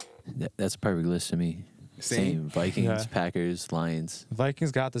 That's a perfect list to me. Same. Vikings, Yeah. Packers, Lions.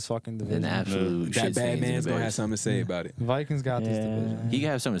 Vikings got this fucking An division. absolute That shit bad stains in man's the gonna have Bears. something to say about it. Vikings got this Yeah. division. He can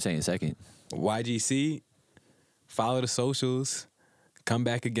have something to say in a second. YGC, follow the socials, come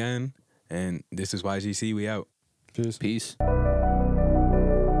back again, and this is YGC. We out. Peace. Peace.